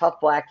tough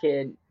black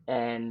kid,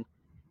 and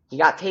he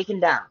got taken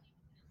down,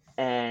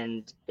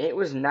 and it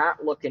was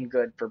not looking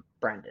good for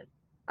Brendan.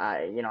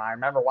 I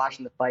remember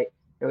watching the fight.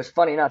 It was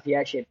funny enough. He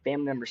actually had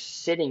family members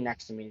sitting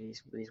next to me.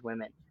 These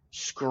women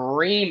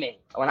screaming.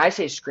 When I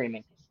say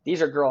screaming,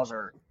 these are girls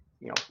are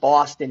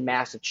Boston,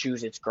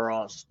 Massachusetts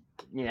girls.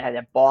 Had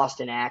that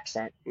Boston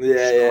accent, screaming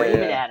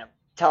Yeah. at him,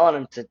 telling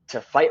him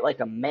to fight like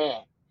a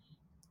man.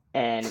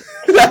 And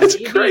That's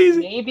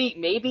crazy.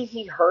 maybe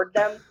he heard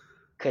them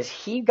because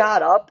he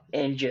got up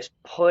and just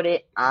put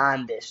it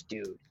on this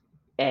dude,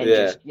 and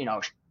Yeah.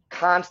 just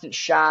constant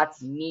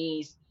shots,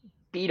 knees,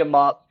 beat him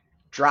up,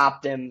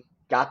 dropped him,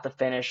 got the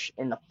finish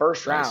in the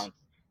first Nice.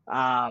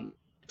 round.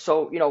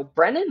 So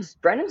Brendan's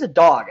a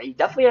dog. He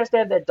definitely has to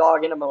have that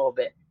dog in him a little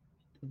bit.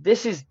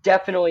 This is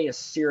definitely a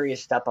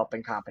serious step up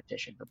in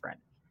competition for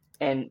Brendan,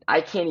 and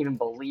I can't even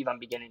believe I'm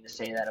beginning to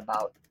say that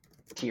about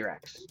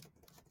T-Rex.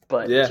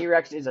 But Yeah.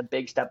 T-Rex is a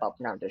big step up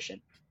in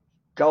competition.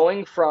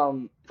 Going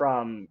from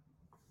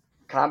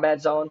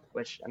Combat Zone,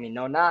 which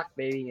no knock,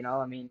 baby.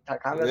 Combat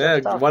Zone's Yeah.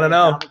 tough, Want to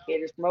man. know? Calvin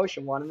Cater's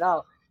promotion, want to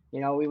know.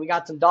 We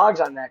got some dogs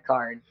on that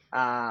card.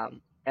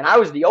 And I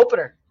was the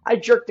opener. I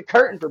jerked the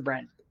curtain for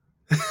Brent.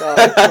 So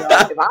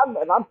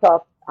if I'm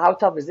tough, how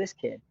tough is this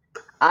kid?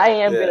 I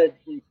am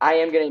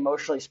gonna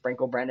emotionally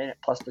sprinkle Brendan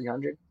at plus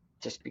 300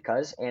 just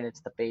because, and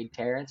it's the fade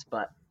Terrence,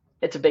 but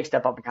it's a big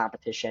step up in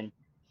competition.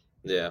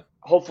 Yeah.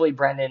 Hopefully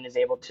Brendan is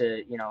able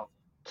to,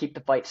 keep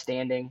the fight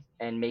standing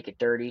and make it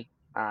dirty,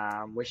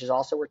 which is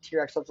also where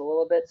T-Rex lives a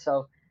little bit.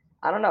 So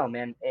I don't know,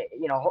 man.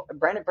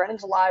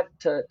 Brendan's alive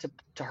to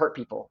hurt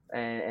people,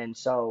 and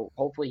so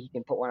hopefully he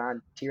can put one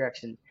on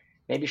T-Rex and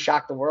maybe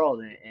shock the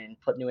world and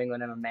put New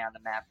England MMA on the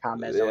map.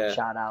 Combat Zone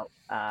shout out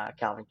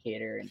Calvin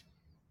Cater, and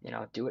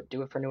do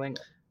it for New England.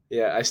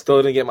 Yeah, I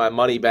still didn't get my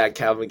money back,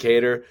 Calvin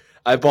Cater.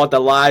 I bought the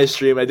live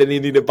stream. I didn't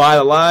even need to buy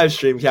the live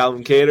stream,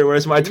 Calvin Cater.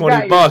 Where's my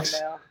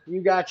 $20?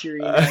 You got your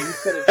email. You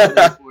could have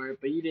paid for it,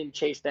 but you didn't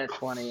chase that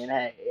 20. And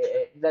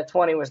hey, that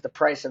 20 was the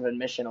price of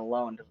admission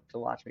alone to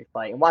watch me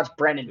fight and watch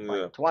Brendan fight.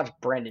 Yeah. To watch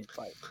Brendan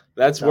fight.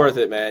 That's worth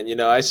it, man.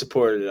 I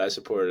supported it. I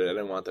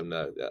didn't want them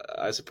to.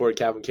 I supported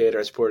Calvin Cater.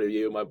 I supported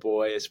you, my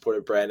boy. I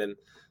supported Brendan.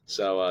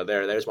 So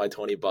there's my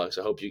 $20.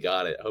 I hope you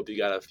got it. I hope you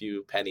got a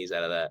few pennies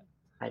out of that.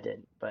 I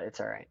didn't, but it's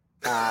all right.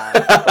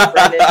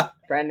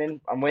 Brendan,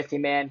 I'm with you,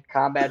 man.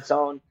 Combat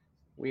Zone.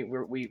 We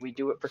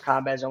do it for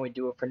Combat Zone. We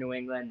do it for New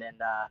England,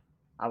 and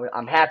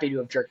I'm happy to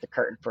have jerked the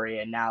curtain for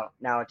you. And now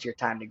it's your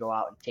time to go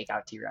out and take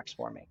out T-Rex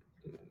for me.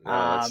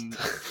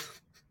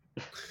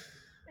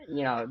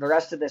 The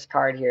rest of this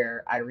card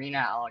here: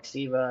 Irina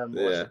Alexeva,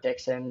 Melissa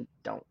Dixon.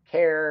 Don't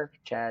care.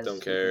 Chaz,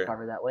 don't care. You can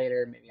cover that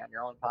later, maybe on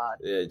your own pod.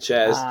 Yeah,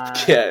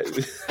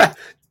 Chaz.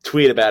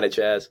 Tweet about it,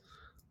 Chaz.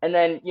 And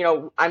then,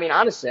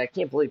 honestly, I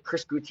can't believe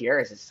Chris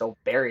Gutierrez is so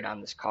buried on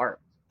this card.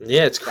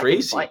 Yeah, it's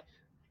crazy. I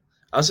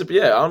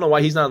don't know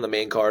why he's not on the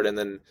main card, and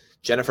then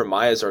Jennifer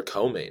Maia's our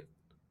co-main.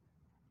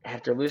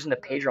 After losing to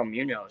Pedro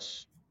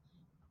Munoz.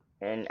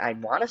 And I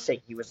want to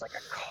say he was like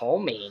a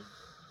co-main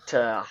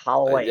to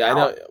Holloway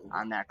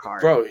on that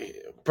card.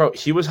 Bro,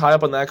 he was high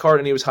up on that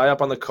card, and he was high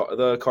up on the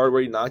card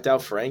where he knocked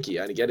out Frankie.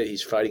 I get it,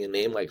 he's fighting a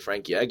name like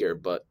Frankie Edgar,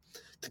 but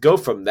to go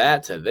from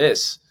that to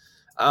this,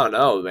 I don't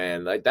know,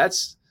 man. Like, that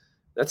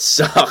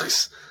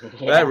sucks.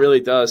 Yeah. That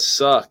really does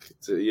suck,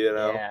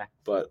 Yeah.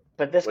 But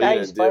this guy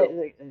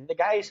the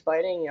guy he's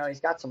fighting, he's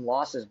got some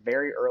losses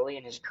very early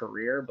in his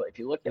career, but if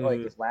you look at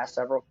his last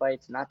several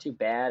fights, not too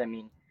bad. I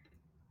mean,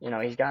 his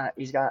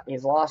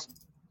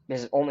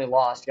only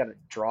loss, he got a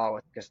draw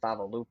with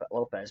Gustavo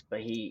Lopez,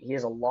 but he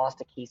has a loss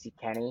to Casey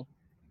Kenny.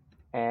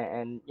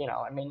 And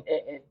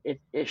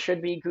it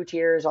should be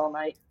Gutierrez all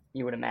night,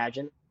 you would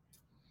imagine.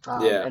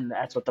 And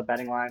that's what the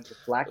betting lines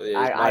reflect. Yeah,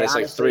 I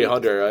honestly, like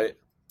 300, right?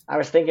 I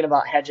was thinking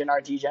about hedging our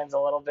Degens a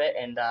little bit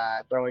and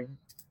throwing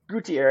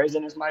Gutierrez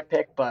in as my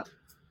pick, but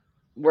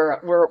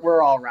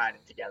we're all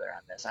riding together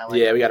on this.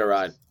 We got to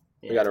ride.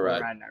 We got to ride.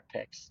 We're riding our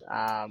picks.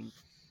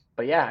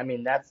 But yeah,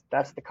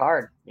 that's the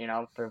card,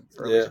 for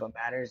what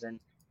matters. And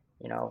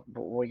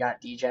we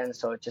got Degens.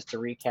 So just to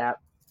recap,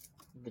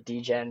 the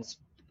Degens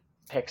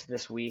picks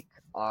this week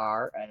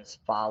are as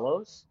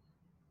follows.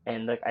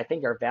 And look, I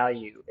think our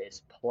value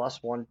is plus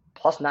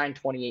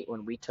 928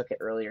 when we took it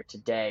earlier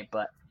today,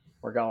 but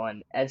we're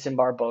going Edson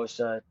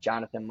Barboza,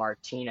 Jonathan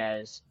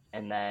Martinez,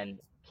 and then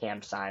Cam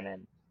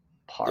Saaiman,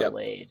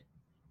 parlayed,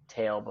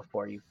 tail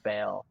before you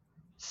fail.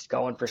 It's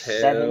going for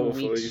 7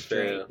 weeks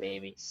straight,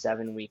 baby.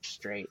 7 weeks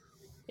straight.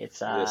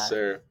 It's yes,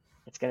 sir.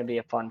 It's going to be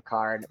a fun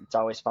card. It's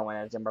always fun when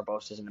Edson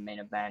Barboza's in the main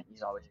event.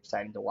 He's always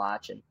exciting to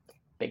watch, and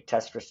big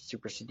test for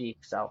Super Sadiq.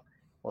 So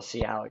we'll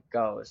see how it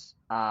goes.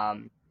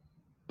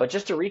 But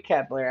just to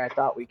recap, Blair, I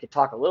thought we could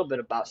talk a little bit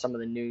about some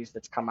of the news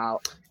that's come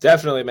out.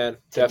 Definitely, man.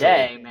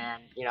 Today, man.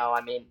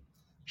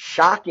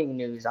 Shocking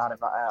news out of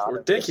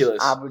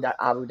ridiculous Abu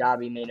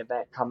Dhabi main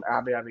event,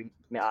 Abu Dhabi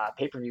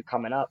pay-per-view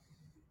coming up.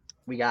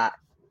 We got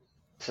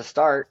to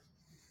start.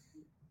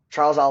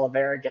 Charles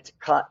Oliveira gets a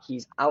cut.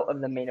 He's out of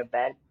the main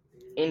event.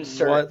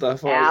 Insert What the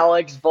fuck?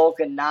 Alex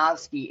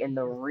Volkanovski in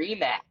the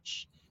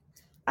rematch.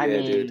 I Yeah,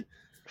 mean, dude.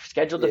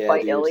 scheduled to Yeah,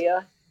 fight dude.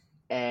 Ilya,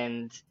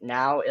 and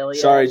now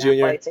Sorry, that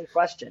Junior. fight's in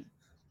question.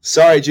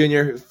 Sorry,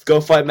 Junior.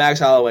 Go fight Max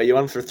Holloway. You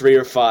want him for 3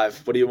 or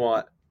 5? What do you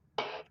want?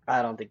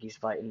 I don't think he's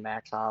fighting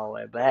Max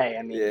Holloway, but hey,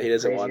 I mean, Yeah, he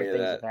doesn't want crazier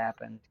any of things that. have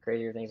happened.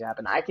 Crazier things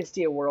happen. I can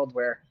see a world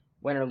where,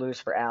 win or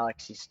lose for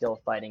Alex, he's still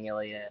fighting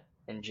Ilya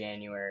in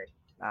January.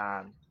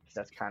 Because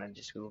that's kind of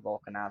just who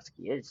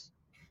Volkanovski is,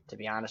 to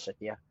be honest with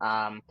you.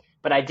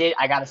 But I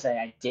gotta say,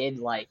 I did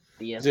like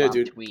the Yeah, Islam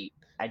dude. tweet.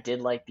 I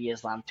did like the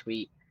Islam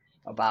tweet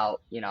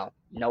about,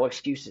 no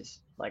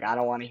excuses. Like, I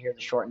don't want to hear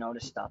the short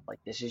notice stuff. Like,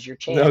 this is your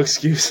No chance.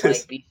 excuses.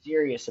 Like, be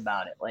serious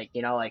about it. Like,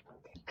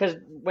 because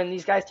when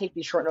these guys take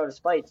these short notice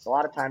fights, a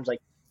lot of times,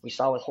 like we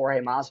saw with Jorge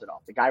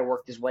Masvidal, the guy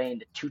worked his way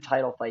into 2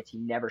 title fights he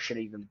never should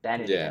have even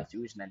been in Yeah. against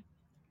Usman.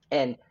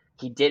 And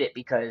he did it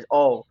because,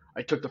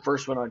 I took the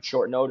first one on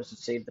short notice and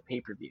saved the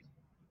pay-per-view.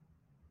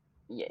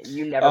 Yeah,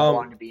 you never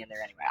belong to be in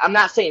there anyway. I'm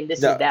not saying this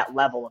is that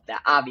level of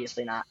that.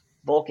 Obviously not.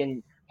 Volk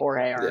and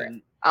Jorge are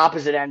in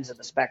opposite ends of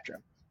the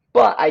spectrum.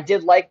 But I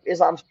did like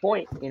Islam's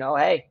point.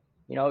 Hey,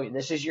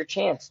 this is your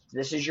chance.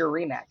 This is your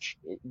rematch.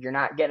 You're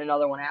not getting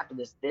another one after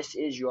this. This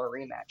is your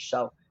rematch.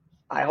 So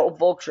I hope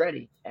Volk's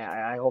ready.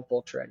 I hope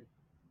Volk's ready.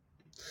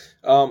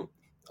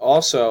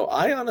 Also,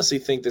 I honestly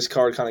think this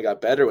card kind of got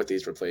better with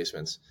these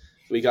replacements.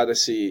 We got to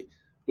see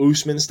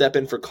Usman step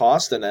in for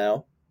Costa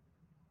now.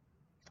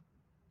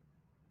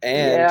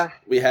 And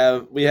we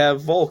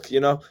have Volk,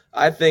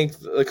 I think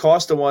the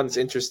Costa one's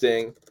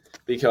interesting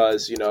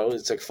because,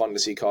 it's like fun to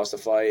see Costa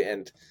fight,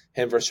 and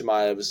him versus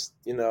Chimaev is,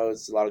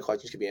 it's a lot of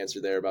questions could be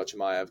answered there about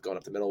Chimaev going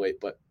up to middleweight,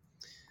 but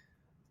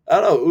I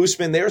don't know,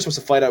 Usman, they were supposed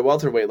to fight at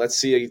welterweight. Let's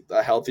see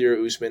a healthier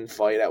Usman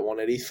fight at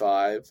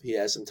 185. He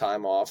has some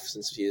time off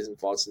since he hasn't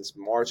fought since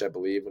March, I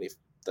believe, when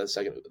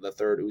the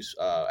third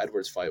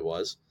Edwards fight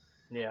was.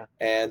 Yeah.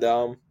 And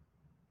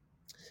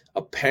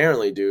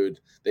apparently, dude,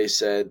 they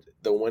said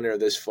the winner of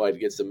this fight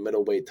gets the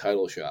middleweight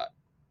title shot.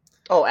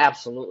 Oh,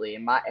 absolutely.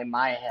 In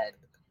my head,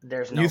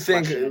 there's no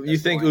question. You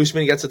think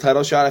Usman gets a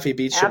title shot if he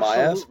beats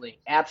Chimaev?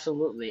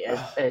 Absolutely.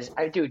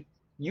 Dude,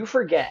 you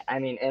forget. I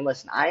mean, and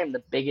listen, I am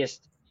the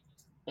biggest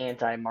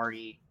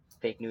anti-Marty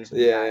fake news guy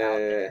out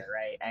there,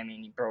 right? I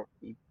mean,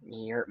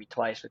 he hurt me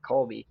twice with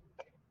Colby.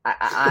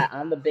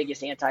 I'm the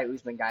biggest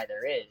anti-Usman guy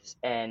there is,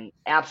 and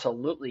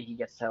absolutely he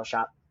gets a title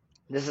shot.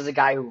 This is a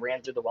guy who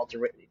ran through the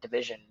welterweight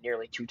division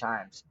nearly 2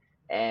 times,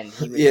 and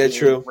he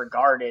was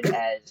regarded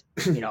as,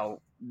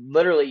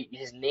 literally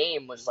his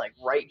name was like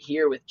right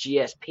here with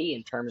GSP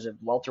in terms of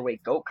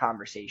welterweight GOAT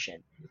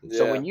conversation. Yeah.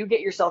 So when you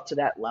get yourself to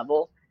that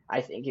level,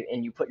 I think,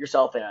 and you put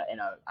yourself on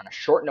a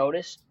short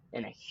notice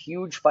in a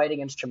huge fight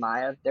against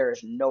Chimaev, there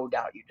is no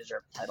doubt you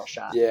deserve a title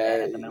shot.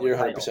 Yeah, you're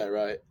 100%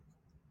 right.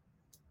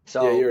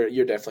 So yeah,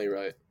 you're definitely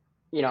right.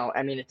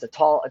 I mean, it's a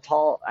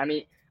tall. I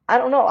mean, I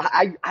don't know.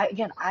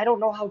 I don't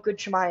know how good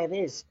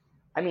Chimaev is.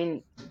 I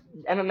mean,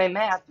 MMA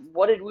math.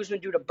 What did Usman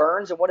do to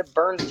Burns, and what did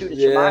Burns do to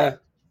Chimaev?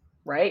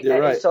 Right? You're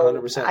right, so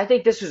 100%. I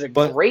think this was a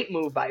great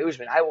move by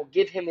Usman. I will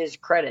give him his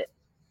credit.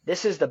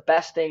 This is the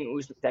best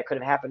thing that could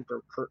have happened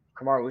for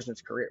Kamaru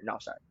Usman's career. No,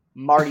 sorry,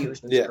 Marty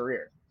Usman's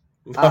career.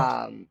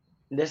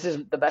 This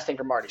is the best thing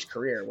for Marty's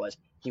career. Was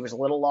he was a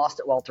little lost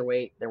at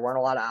welterweight. There weren't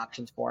a lot of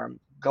options for him.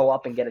 Go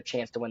up and get a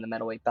chance to win the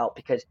middleweight belt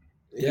because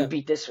you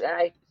beat this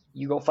guy.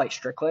 You go fight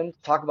Strickland.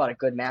 Talk about a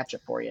good matchup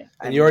for you.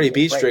 And you already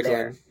beat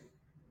Strickland.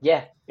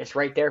 Yeah, it's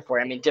right there for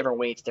you. I mean, different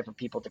weights, different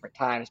people, different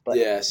times. But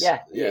yes,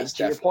 to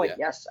your point,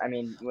 yes. I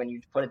mean, when you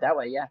put it that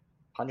way,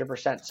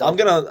 100%. So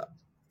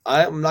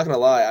I'm not gonna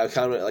lie. I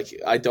kind of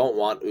I don't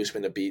want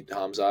Usman to beat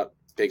Khamzat.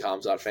 Big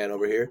Khamzat fan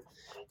over here.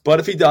 But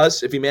if he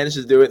does, if he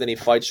manages to do it, then he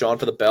fights Sean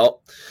for the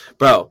belt.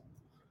 Bro,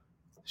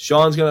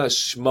 Sean's going to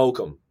smoke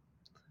him.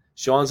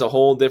 Sean's a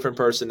whole different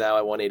person now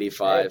at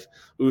 185.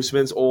 Hey.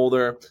 Usman's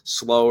older,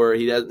 slower.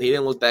 He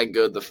didn't look that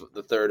good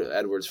the third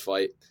Edwards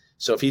fight.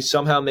 So if he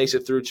somehow makes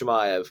it through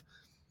Chimaev,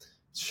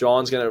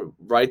 Sean's going to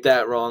right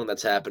that wrong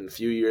that's happened a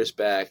few years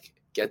back,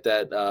 get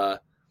that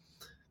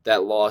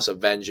loss,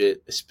 avenge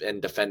it,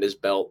 and defend his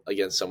belt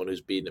against someone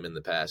who's beaten him in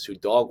the past, who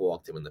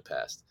dog-walked him in the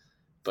past.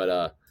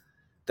 But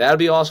that'd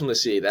be awesome to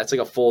see. That's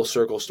like a full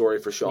circle story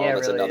for Sean. Yeah,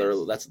 that's really another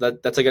is.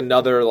 That's like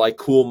another like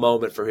cool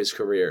moment for his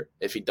career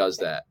if he does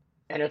that.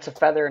 And it's a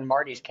feather in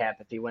Marty's cap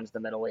if he wins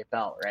the middleweight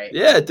belt, right?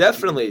 Yeah,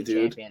 definitely,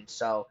 dude. Champion.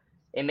 So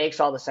it makes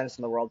all the sense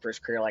in the world for his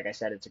career. Like I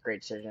said, it's a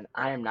great decision.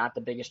 I am not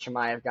the biggest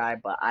Chimaev guy,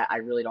 but I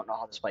really don't know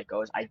how this fight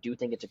goes. I do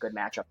think it's a good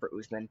matchup for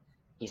Usman.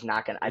 He's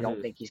not gonna. I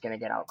don't think he's gonna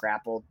get out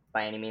grappled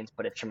by any means.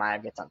 But if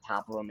Chimaev gets on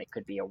top of him, it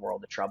could be a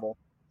world of trouble.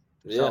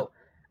 Yeah. So,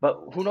 but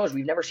who knows?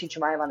 We've never seen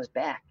Chimaev on his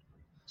back.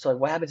 So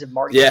what happens if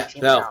Marty takes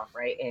him down,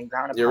 right? And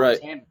ground and pounds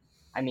him.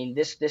 I mean,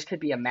 this could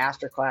be a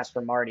masterclass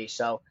for Marty.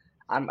 So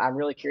I'm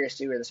really curious to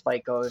see where this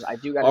fight goes. I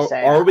do got to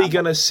say, are we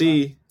gonna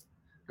see?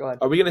 Go ahead.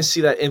 Are we gonna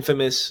see that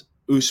infamous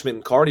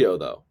Usman cardio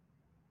though?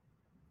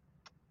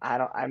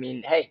 I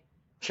mean, hey,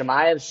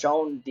 Chimaev's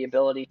shown the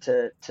ability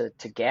to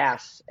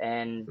gas,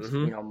 and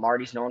Mm-hmm.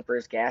 Marty's known for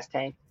his gas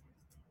tank.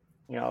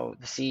 The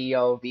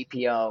CEO,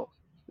 VPO,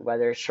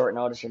 whether it's short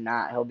notice or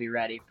not, he'll be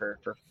ready for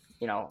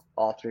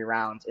all 3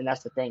 rounds. And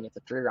that's the thing; it's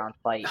a 3-round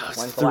fight. Oh, it's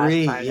When's the last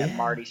 3, time that yeah.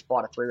 Marty's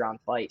fought a 3-round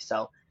fight?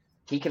 So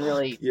he can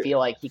really Yeah. feel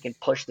like he can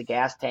push the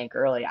gas tank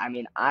early. I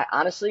mean, I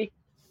honestly,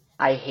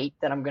 I hate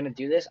that I'm gonna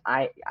do this.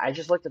 I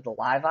just looked at the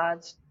live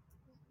odds,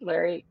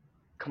 Larry. Yeah.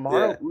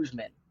 Kamaru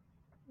Usman,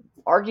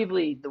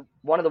 arguably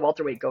one of the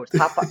welterweight goats,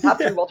 top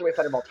 3 welterweight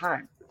fighter of all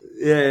time,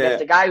 Yeah. against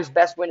the guy whose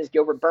best win is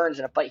Gilbert Burns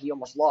in a fight he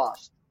almost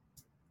lost,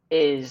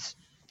 is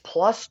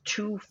plus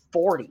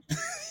 240.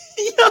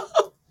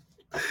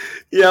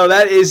 Yo,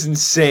 that is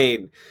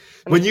insane.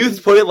 I When mean,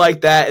 you put it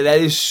like that, that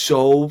is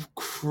so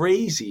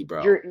crazy,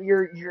 bro.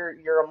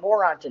 you're a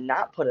moron to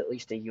not put at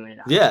least a unit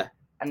on. Yeah.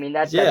 I mean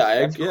that's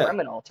Yeah.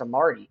 criminal to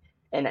Marty.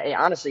 And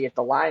honestly, if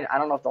the line, I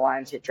don't know if the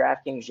line's hit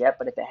DraftKings yet,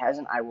 but if it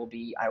hasn't, I will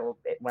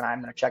when I'm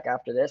going to check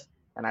after this,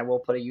 and I will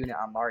put a unit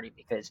on Marty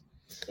because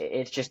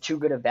it's just too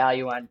good a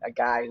value on a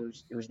guy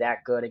who's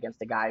that good against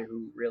a guy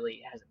who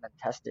really hasn't been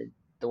tested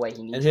the way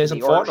he needs And to he be,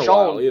 hasn't or fought in a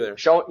while either.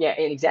 shown, yeah,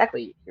 and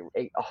exactly,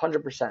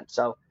 100%.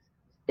 So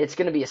it's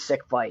going to be a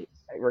sick fight,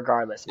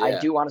 regardless. Yeah. I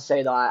do want to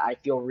say though, I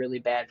feel really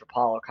bad for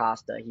Paulo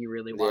Costa. He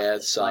really wanted Yeah, it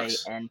this fight,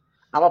 sucks. and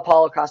I'm a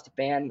Paulo Costa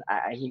fan.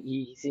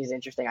 He seems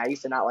interesting. I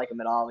used to not like him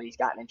at all, but he's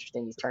gotten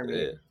interesting.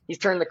 He's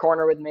turned the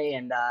corner with me,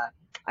 and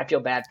I feel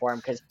bad for him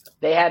because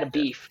they had a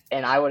beef,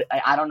 and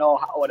I don't know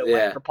how it would have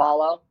went for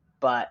Paulo,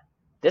 but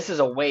this is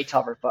a way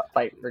tougher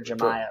fight for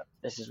Chimaev.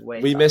 This is way.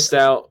 We missed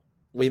out.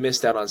 We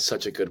missed out on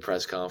such a good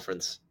press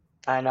conference.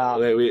 I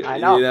know. I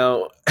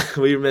know.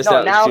 We missed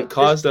out. Now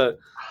Costa.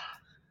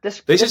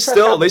 They should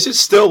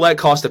still let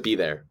Costa be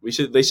there.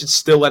 They should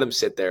still let him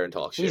sit there and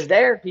talk shit. He's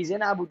there. He's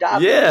in Abu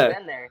Dhabi. Yeah.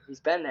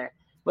 He's been there.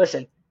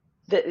 Listen,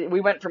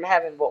 we went from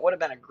having what would have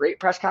been a great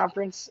press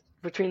conference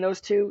between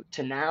those two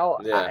to now.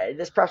 Yeah.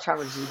 This press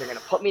conference is either going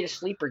to put me to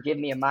sleep or give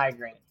me a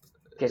migraine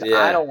because Yeah.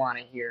 I don't want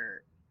to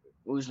hear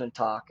Usman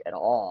talk at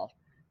all.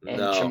 And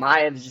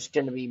Chimaev is just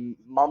going to be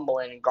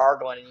mumbling and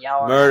gargling and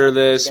yelling. Murder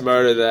this,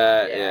 murder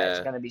that. Yeah, it's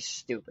going to be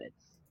stupid.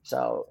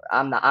 So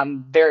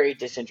I'm very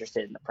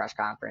disinterested in the press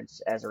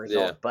conference as a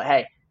result. Yeah. But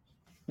hey,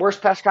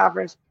 worst press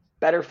conference,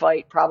 better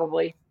fight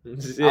probably.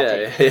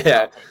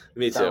 Yeah.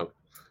 Me too. So,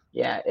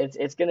 yeah,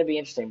 it's going to be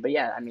interesting. But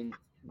yeah, I mean,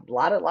 a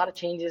lot of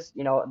changes.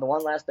 The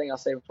one last thing I'll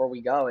say before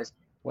we go is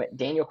when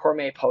Daniel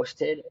Cormier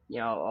posted,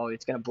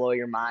 it's going to blow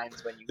your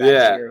minds when you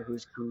guys hear who.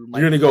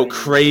 You're going to go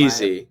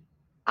crazy.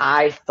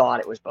 I thought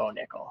it was Bo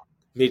Nickel.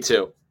 Me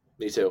too.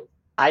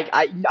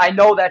 I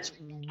know that's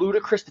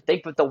ludicrous to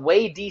think, but the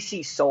way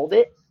DC sold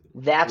it,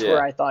 that's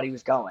where I thought he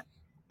was going.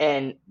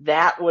 And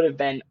that would have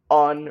been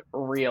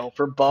unreal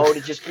for Bo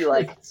to just be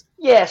like,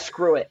 yeah,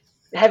 screw it.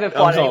 Haven't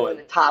fought anyone in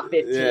the top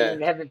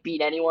 15. Haven't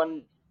beat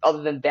anyone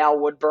other than Val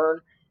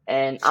Woodburn.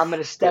 And I'm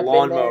going to step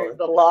in there.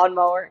 The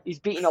lawnmower. He's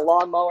beating a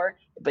lawnmower.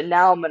 But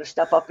now I'm going to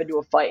step up into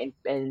a fight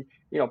and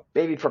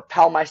maybe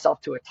propel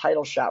myself to a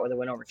title shot with a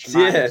win over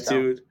Chimaev. Yeah,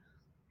 dude.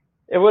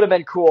 It would have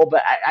been cool,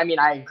 but I mean,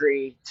 I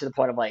agree to the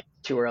point of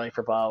too early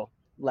for Bo.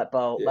 Let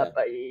Bo.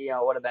 It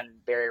would have been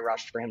very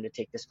rushed for him to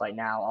take this fight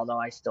now. Although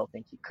I still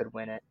think he could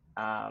win it.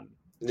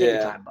 Take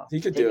your time, Bo. He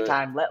could take do your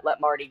time.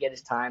 Let Marty get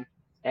his time.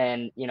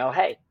 And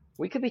hey,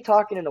 we could be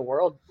talking in the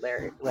world,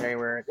 Larry,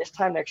 where this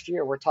time next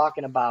year we're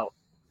talking about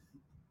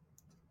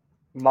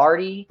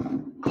Marty,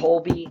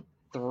 Colby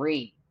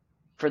 3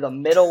 for the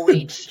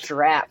middleweight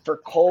strap for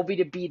Colby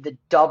to be the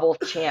double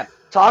champ.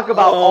 Talk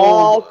about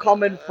all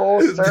coming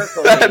full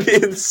circle. That'd be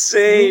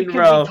insane, we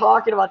bro. Be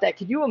talking about that.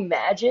 Could you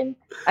imagine?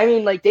 I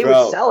mean, they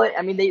would sell it.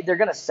 I mean, they're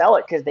gonna sell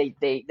it because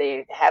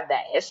they have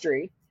that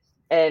history.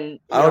 And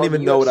I don't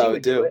even know what I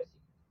would do.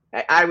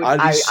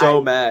 I'd be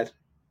so mad.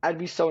 I'd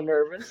be so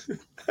nervous.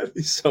 I'd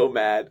be so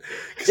mad.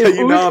 So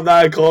I'm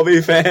not a Colby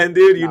fan,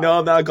 dude. You know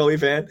I'm not a Colby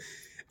fan.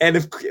 And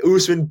if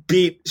Usman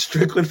beat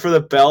Strickland for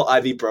the belt,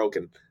 I'd be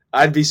broken.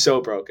 I'd be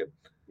so broken.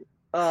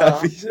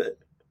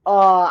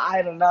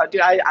 I don't know, dude.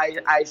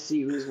 I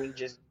see Usman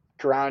just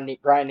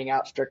grinding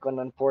out Strickland,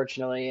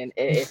 unfortunately. And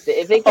if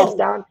it gets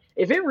down,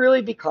 if it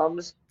really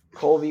becomes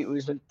Colby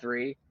Usman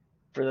 3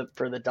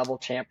 for the double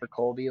champ for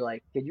Colby,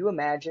 could you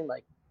imagine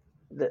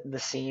the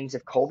scenes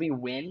if Colby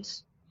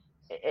wins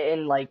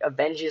and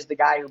avenges the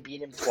guy who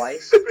beat him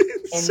twice,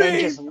 and then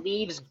just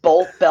leaves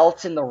both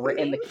belts in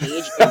the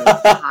cage and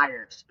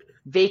retires,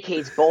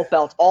 vacates both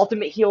belts,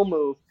 ultimate heel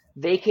move,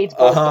 vacates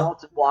both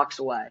belts and walks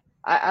away.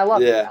 I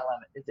love it. I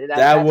love it.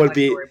 That would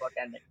be storybook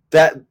ending.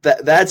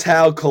 That's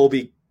how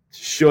Colby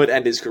should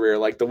end his career.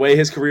 The way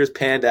his career's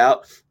panned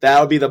out, that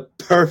would be the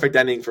perfect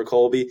ending for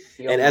Colby.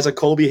 And as a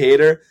Colby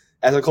hater,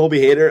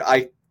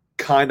 I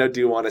kind of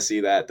do want to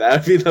see that. That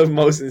would be the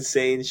most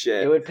insane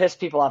shit. It would piss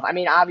people off. I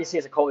mean, obviously,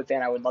 as a Colby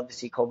fan, I would love to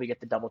see Colby get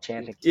the double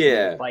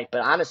champion fight.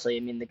 But honestly, I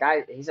mean, the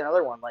guy, he's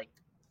another one,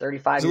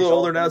 35 years old. He's a little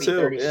older now, too.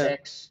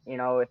 36.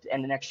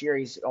 And the next year,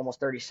 he's almost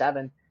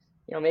 37.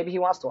 maybe he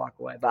wants to walk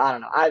away. But I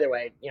don't know. Either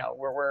way,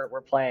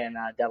 we're playing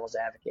devil's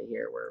advocate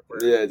here. We're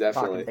Yeah, talking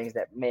definitely. things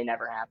that may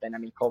never happen. I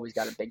mean, Colby's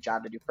got a big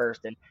job to do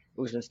first, and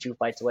Usman's 2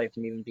 fights away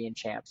from even being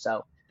champ.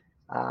 So,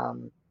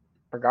 um,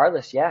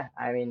 regardless, yeah.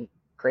 I mean,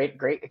 great,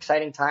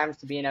 exciting times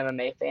to be an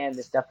MMA fan.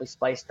 This definitely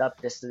spiced up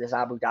this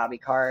Abu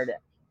Dhabi card,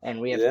 and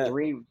we have Yeah.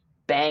 3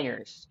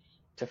 bangers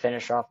to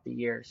finish off the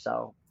year.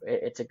 So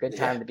it's a good Yeah.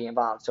 time to be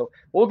involved. So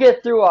we'll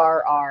get through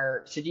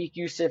our Sadiq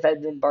Yusuff,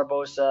 Edmund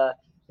Barboza,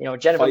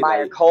 Jennifer Fight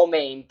Meyer night.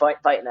 co-main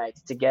fight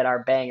nights to get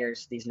our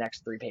bangers these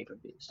next 3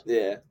 pay-per-views.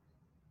 Yeah.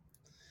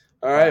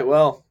 All right. But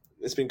Well,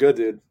 it's been good,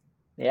 dude.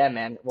 yeah,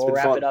 man, It's we'll been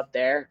wrap it fun. up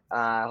there.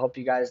 I hope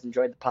you guys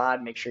enjoyed the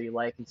pod. Make sure you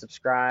like and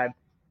subscribe,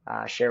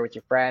 share with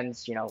your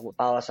friends.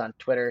 Follow us on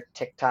Twitter,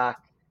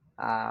 TikTok,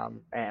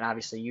 and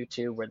obviously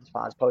YouTube where the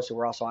pod is posted.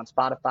 We're also on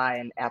Spotify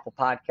and Apple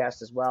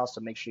Podcasts as well.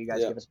 So make sure you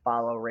guys Yeah. give us a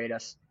follow, rate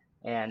us,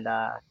 and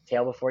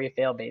tail before you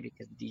fail, baby,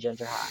 because the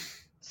Degens are hot.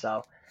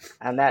 So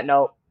on that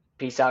note,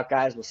 peace out,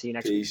 guys. We'll see you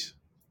next week. Peace.